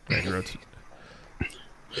Jackson Range Roads.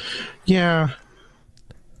 Yeah,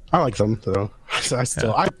 I like them though.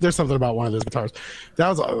 There's something about one of those guitars. That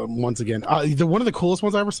was once again one of the coolest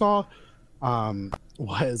ones I ever saw.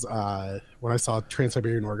 Was when I saw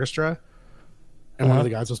Trans-Siberian Orchestra, and one of the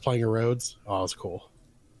guys was playing a Rhodes. Oh, it was cool.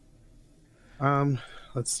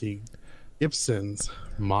 Let's see, Gibson's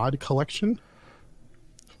mod collection.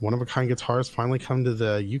 One of a kind guitars finally come to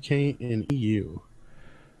the UK and EU.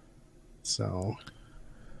 So,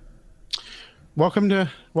 welcome to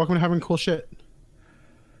having cool shit.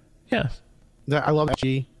 Yeah, I love that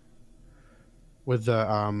G with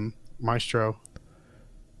the Maestro.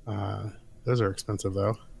 Those are expensive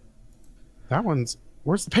though. That one's,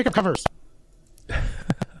 where's the pickup covers?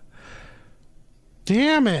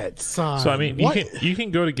 Damn it, son. So I mean, you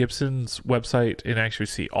can go to Gibson's website and actually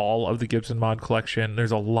see all of the Gibson mod collection.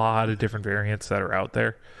 There's a lot of different variants that are out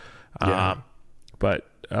there. Yeah. But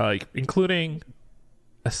including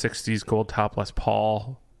a 60s gold top Les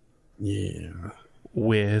Paul. Yeah.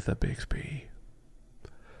 With a Bixby.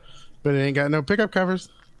 But it ain't got no pickup covers.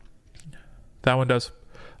 That one does.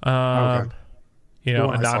 Okay. You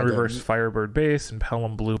know, a non-reverse Firebird bass and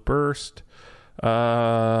Pelham Blue Burst.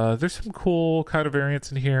 There's some cool kind of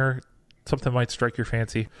variants in here. Something might strike your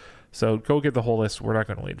fancy. So go get the whole list. We're not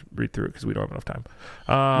going to read through it because we don't have enough time.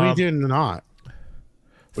 We did not.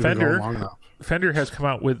 Fender has come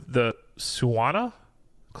out with the Suana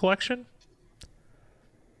collection.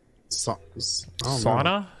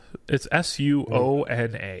 Sauna? It's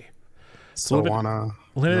Suona.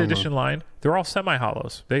 Limited edition line. They're all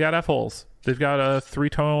semi-hollows. They got F-holes. They've got a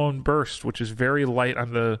 3-tone burst, which is very light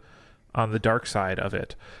on the dark side of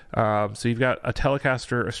it. So you've got a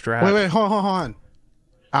Telecaster, a Strat. Wait, hold on.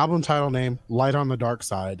 Album title name, Light on the Dark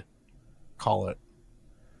Side. Call it.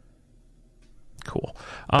 Cool.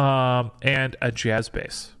 And a jazz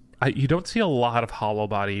bass. You don't see a lot of hollow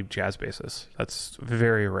body jazz basses. That's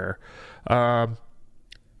very rare.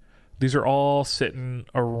 These are all sitting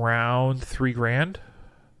around $3,000.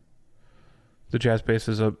 The jazz bass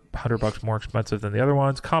is $100 more expensive than the other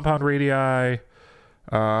ones. Compound radii,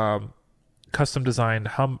 custom designed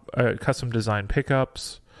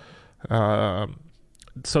pickups. So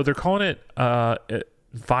they're calling it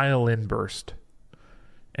violin burst,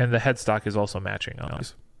 and the headstock is also matching on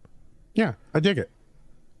these. Yeah, I dig it.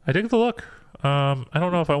 I dig the look. I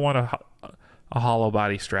don't know if I want a hollow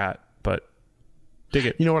body Strat, but dig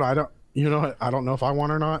it. You know what I don't know if I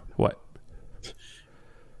want or not. What?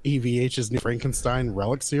 EVH's new Frankenstein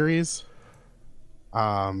Relic series.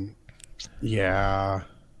 Yeah.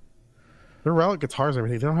 They're Relic guitars and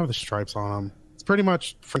everything. They don't have the stripes on them. It's pretty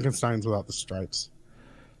much Frankenstein's without the stripes.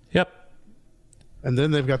 Yep. And then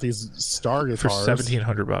they've got these Star guitars for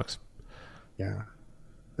 $1,700. Yeah.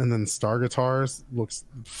 And then Star guitars looks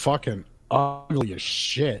fucking ugly as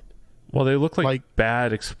shit. Well, they look like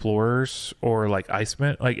bad Explorers or like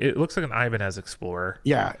Iceman. Like it looks like an Ibanez Explorer.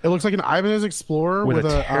 Yeah, it looks like an Ibanez Explorer with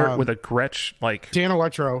a Gretsch like Dan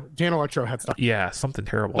Electro headstock. Yeah, something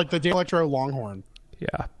terrible. Like the Dan Electro Longhorn.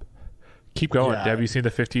 Yeah. Keep going. Yeah. Have you seen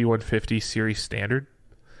the 5150 series standard?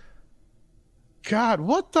 God,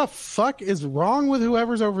 what the fuck is wrong with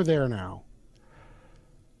whoever's over there now?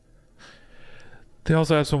 They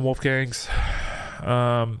also have some Wolfgangs.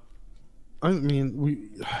 I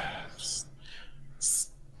mean,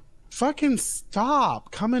 fucking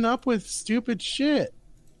stop coming up with stupid shit.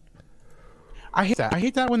 I hate that. I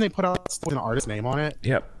hate that when they put out an artist name on it.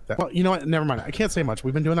 Yep. Well, you know what? Never mind. I can't say much.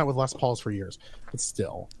 We've been doing that with Les Pauls for years, but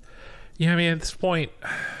still. Yeah, I mean, at this point,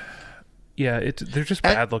 yeah, they're just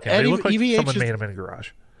bad looking. They look like someone made them in a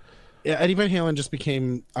garage. Yeah, Eddie Van Halen just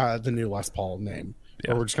became the new Les Paul name.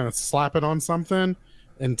 Yeah. We're just gonna slap it on something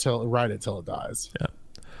ride it till it dies. Yeah.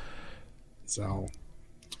 So,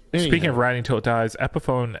 speaking of riding till it dies,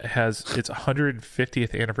 Epiphone has its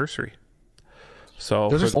 150th anniversary. So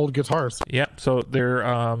those are old guitars. Yeah, so they're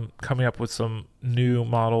coming up with some new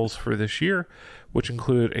models for this year, which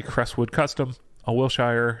include a Crestwood Custom, a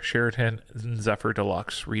Wilshire, Sheraton, and Zephyr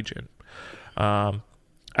Deluxe region.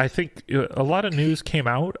 I think a lot of news came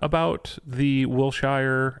out about the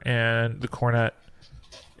Wilshire and the Cornet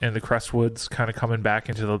and the Crestwoods kind of coming back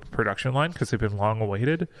into the production line because they've been long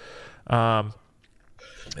awaited.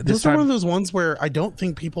 Those are one of those ones where I don't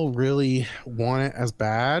think people really want it as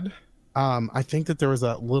bad. I think that there was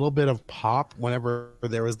a little bit of pop whenever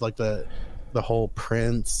there was like the whole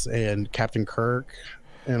Prince and Captain Kirk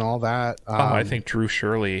and all that. I think Drew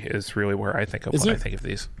Shirley is really where I think of when I think of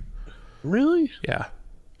these. Really? Yeah.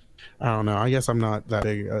 I don't know. I guess I'm not that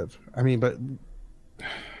big of. I mean, but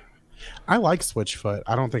I like Switchfoot.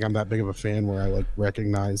 I don't think I'm that big of a fan where I like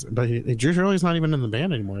recognize. But Drew Shirley's not even in the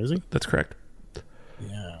band anymore, is he? That's correct.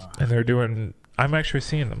 Yeah. And they're doing. I'm actually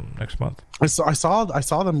seeing them next month. I saw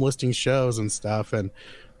them listing shows and stuff, and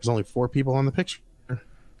there's only 4 people on the picture.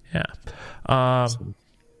 Yeah.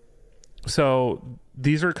 So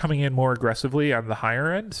these are coming in more aggressively on the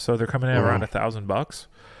higher end. So they're coming in around $1,000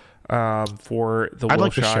 for the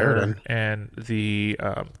Wilshire and the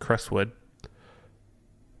Crestwood.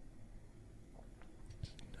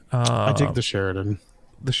 I dig the Sheridan.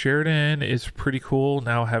 The Sheridan is pretty cool.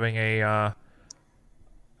 Now having a,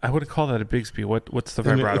 I wouldn't call that a Bigsby. What's the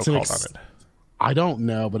vibrato called on it? I don't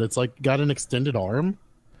know, but it's like got an extended arm.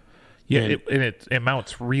 Yeah, it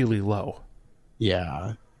mounts really low.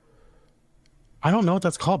 Yeah. I don't know what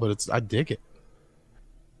that's called, but I dig it.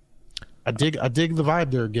 I dig the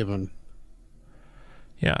vibe they're giving.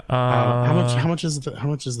 Yeah. How much is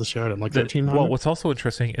the Sheridan? Like $1,300? Well, what's also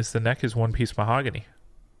interesting is the neck is one-piece mahogany.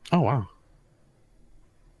 Oh wow.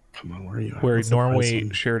 Come on, where are you at? Where normally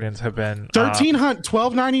Sheridans have been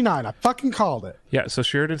 $1,299. I fucking called it. Yeah, so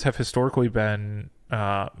Sheridans have historically been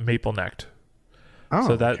maple necked. Oh,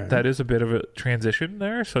 so that is a bit of a transition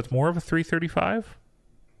there. So it's more of a 335,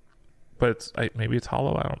 but maybe it's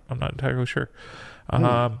hollow. I'm not entirely sure.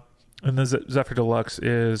 And the Zephyr Deluxe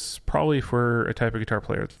is probably for a type of guitar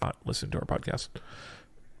player that's not listening to our podcast.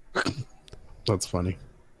 That's funny.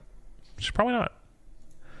 She's probably not.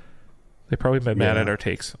 They've probably been mad at our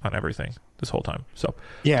takes on everything this whole time. So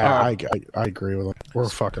I agree with them. We're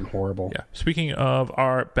fucking horrible. Yeah. Speaking of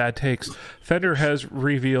our bad takes, Fender has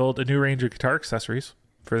revealed a new range of guitar accessories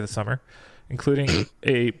for the summer, including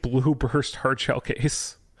a Blue Burst hardshell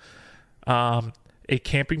case, a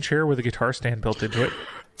camping chair with a guitar stand built into it.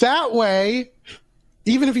 That way,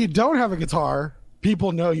 even if you don't have a guitar,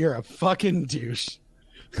 people know you're a fucking douche.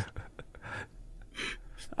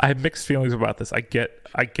 I have mixed feelings about this. I get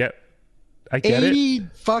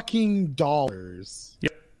 $80 fucking dollars.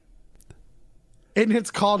 Yep. And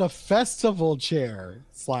it's called a festival chair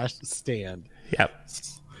 / stand. Yep.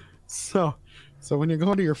 So when you're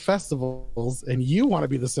going to your festivals and you want to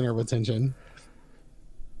be the center of attention,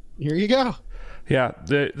 here you go. Yeah,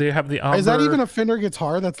 they have the Umber. Is that even a Fender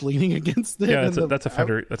guitar that's leaning against it? Yeah, that's a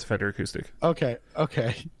Fender. That's a Fender acoustic. Okay.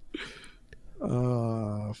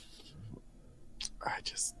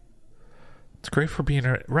 It's great for being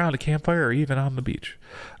around a campfire or even on the beach.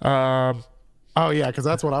 Oh yeah, because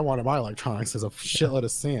that's what I want to buy electronics is a shitload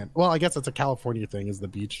of sand. Well, I guess it's a California thing, is the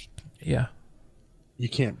beach. Yeah. You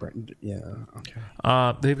can't bring. Yeah.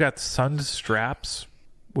 Okay. They've got Sun straps,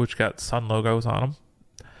 which got Sun logos on them.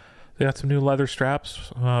 They got some new leather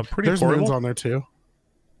straps. Pretty There's affordable. moons on there too.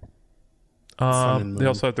 They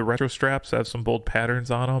also have the retro straps that have some bold patterns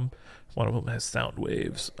on them. One of them has sound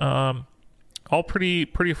waves. All pretty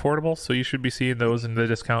affordable, so you should be seeing those in the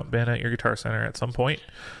discount bin at your Guitar Center at some point.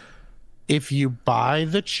 If you buy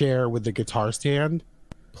the chair with the guitar stand,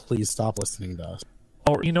 please stop listening to us.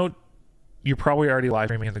 Or you're probably already live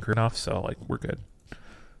streaming in the group enough, so we're good.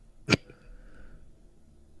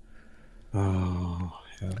 Oh.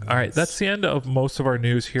 All right, that's the end of most of our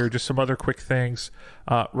news here. Just some other quick things.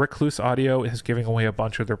 Recluse Audio is giving away a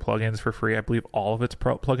bunch of their plugins for free. I believe all of its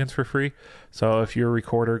plugins for free. So if you're a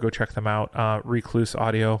recorder, go check them out. Recluse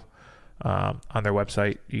Audio on their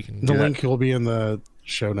website. You can. The link will be in the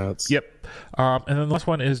show notes. Yep. And then the last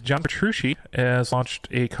one is John Petrucci has launched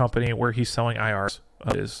a company where he's selling IRs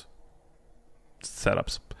of his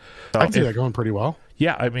setups. So I can see that going pretty well.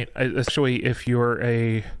 Yeah, I mean, especially if you're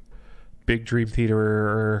a big Dream Theater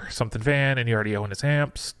or something fan and you already own his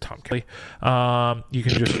amps, Tom Kelly, you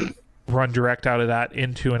can just run direct out of that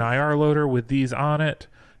into an IR loader with these on it,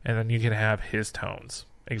 and then you can have his tones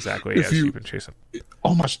exactly as you've been chasing.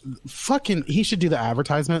 Oh my, fucking, he should do the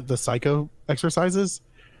advertisement, the psycho exercises.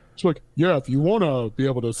 It's like, yeah, if you want to be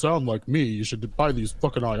able to sound like me, you should buy these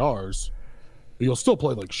fucking IRs. You'll still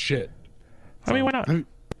play like shit. I mean, why not? Have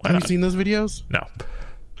you seen those videos? No.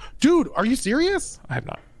 Dude, are you serious? I have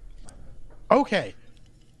not. Okay.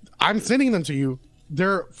 I'm sending them to you.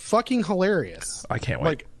 They're fucking hilarious. I can't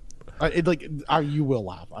wait. You will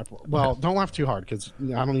laugh. Don't laugh too hard because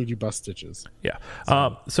I don't need you bust stitches. Yeah.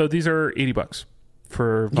 So these are $80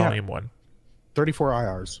 for volume 1. 34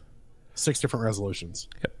 IRs. 6 different resolutions.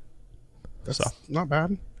 Yep. That's not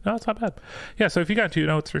bad. No, it's not bad. Yeah, so if you got 2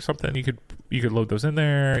 notes or something, you could load those in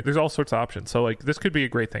there. There's all sorts of options. So like this could be a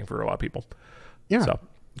great thing for a lot of people. Yeah. So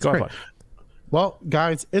go have fun. Well,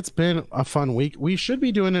 guys, it's been a fun week. We should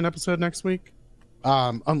be doing an episode next week,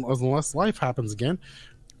 unless life happens again.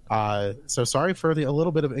 So sorry for a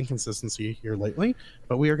little bit of inconsistency here lately,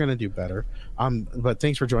 but we are going to do better. But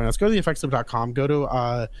thanks for joining us. Go to theeffectsloop.com. Go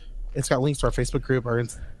to it's got links to our Facebook group, our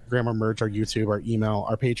Instagram, our merch, our YouTube, our email,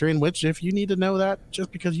 our Patreon, which if you need to know that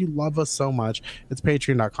just because you love us so much, it's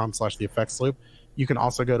patreon.com/theeffectsloop. You can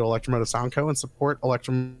also go to Electromotive Sound Co. and support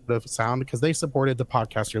Electromotive Sound because they supported the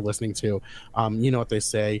podcast you're listening to. You know what they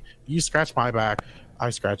say. You scratch my back, I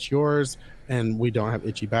scratch yours, and we don't have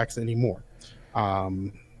itchy backs anymore.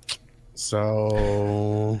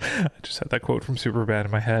 So I just had that quote from Superbad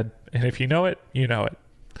in my head, and if you know it, you know it.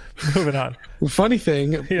 Moving on. Funny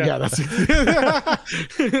thing, that's the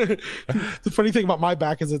funny thing about my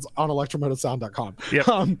back is it's on electromotivesound.com. Yep.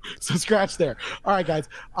 So scratch there. All right, guys.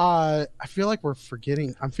 I feel like I'm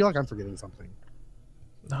forgetting something.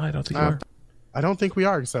 No, I don't think you are. I don't think we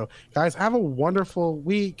are. So, guys, have a wonderful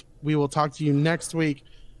week. We will talk to you next week.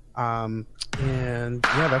 And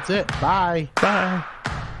yeah, that's it. Bye. Bye.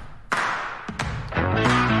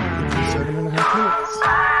 7.5 minutes.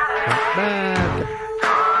 Not bad.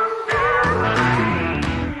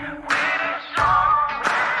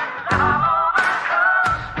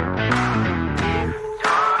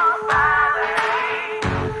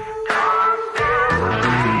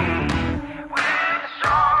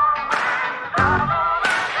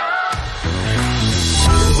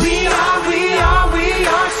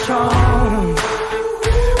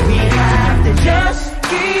 We have to just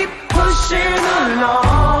keep pushing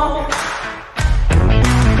along.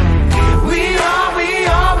 We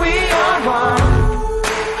are one.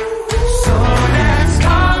 So let's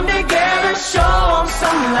come together, show 'em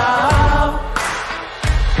some love.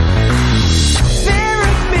 There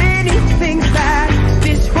are many things that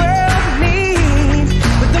this world needs,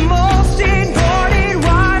 but the most important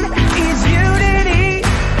one is unity.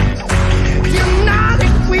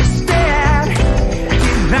 United we stand,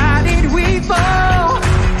 divided we fall.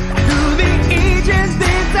 Through the ages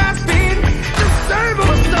this has been the same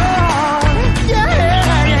old song. Yeah.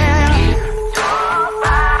 Don't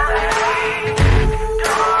fight,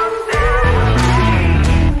 don't stand.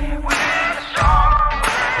 We're strong,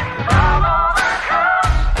 follow the coast.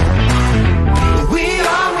 We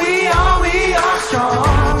are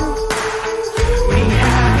strong. We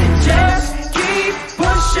have to just keep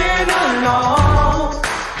pushing along.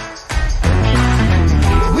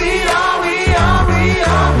 We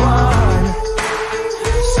are one.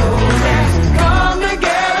 So let's come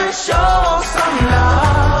together, show some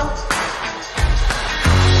love.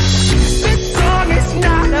 This song is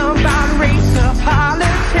not about race or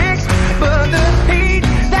politics, but the hate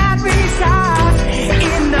that resides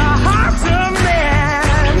in the hearts of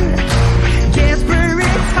men.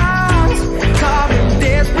 Desperate times call with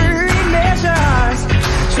desperate measures.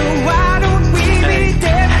 So why don't we be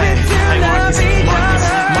desperate to love each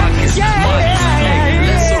other?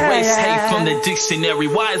 Let's erase hate from the dictionary.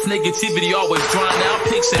 Why is negativity always drawn out?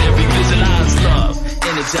 Pictionary, visualize love,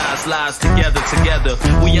 energize lives together.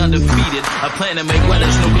 We undefeated, a plan to make where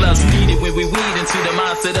there's no gloves needed. When we weed into the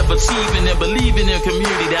mindset of achieving and believing in a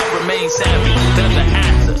community that remains happy. There's the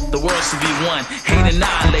answer, the world should be one. Hate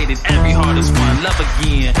annihilated, every heart is one. Love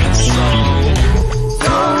again. So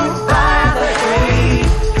Don't fight.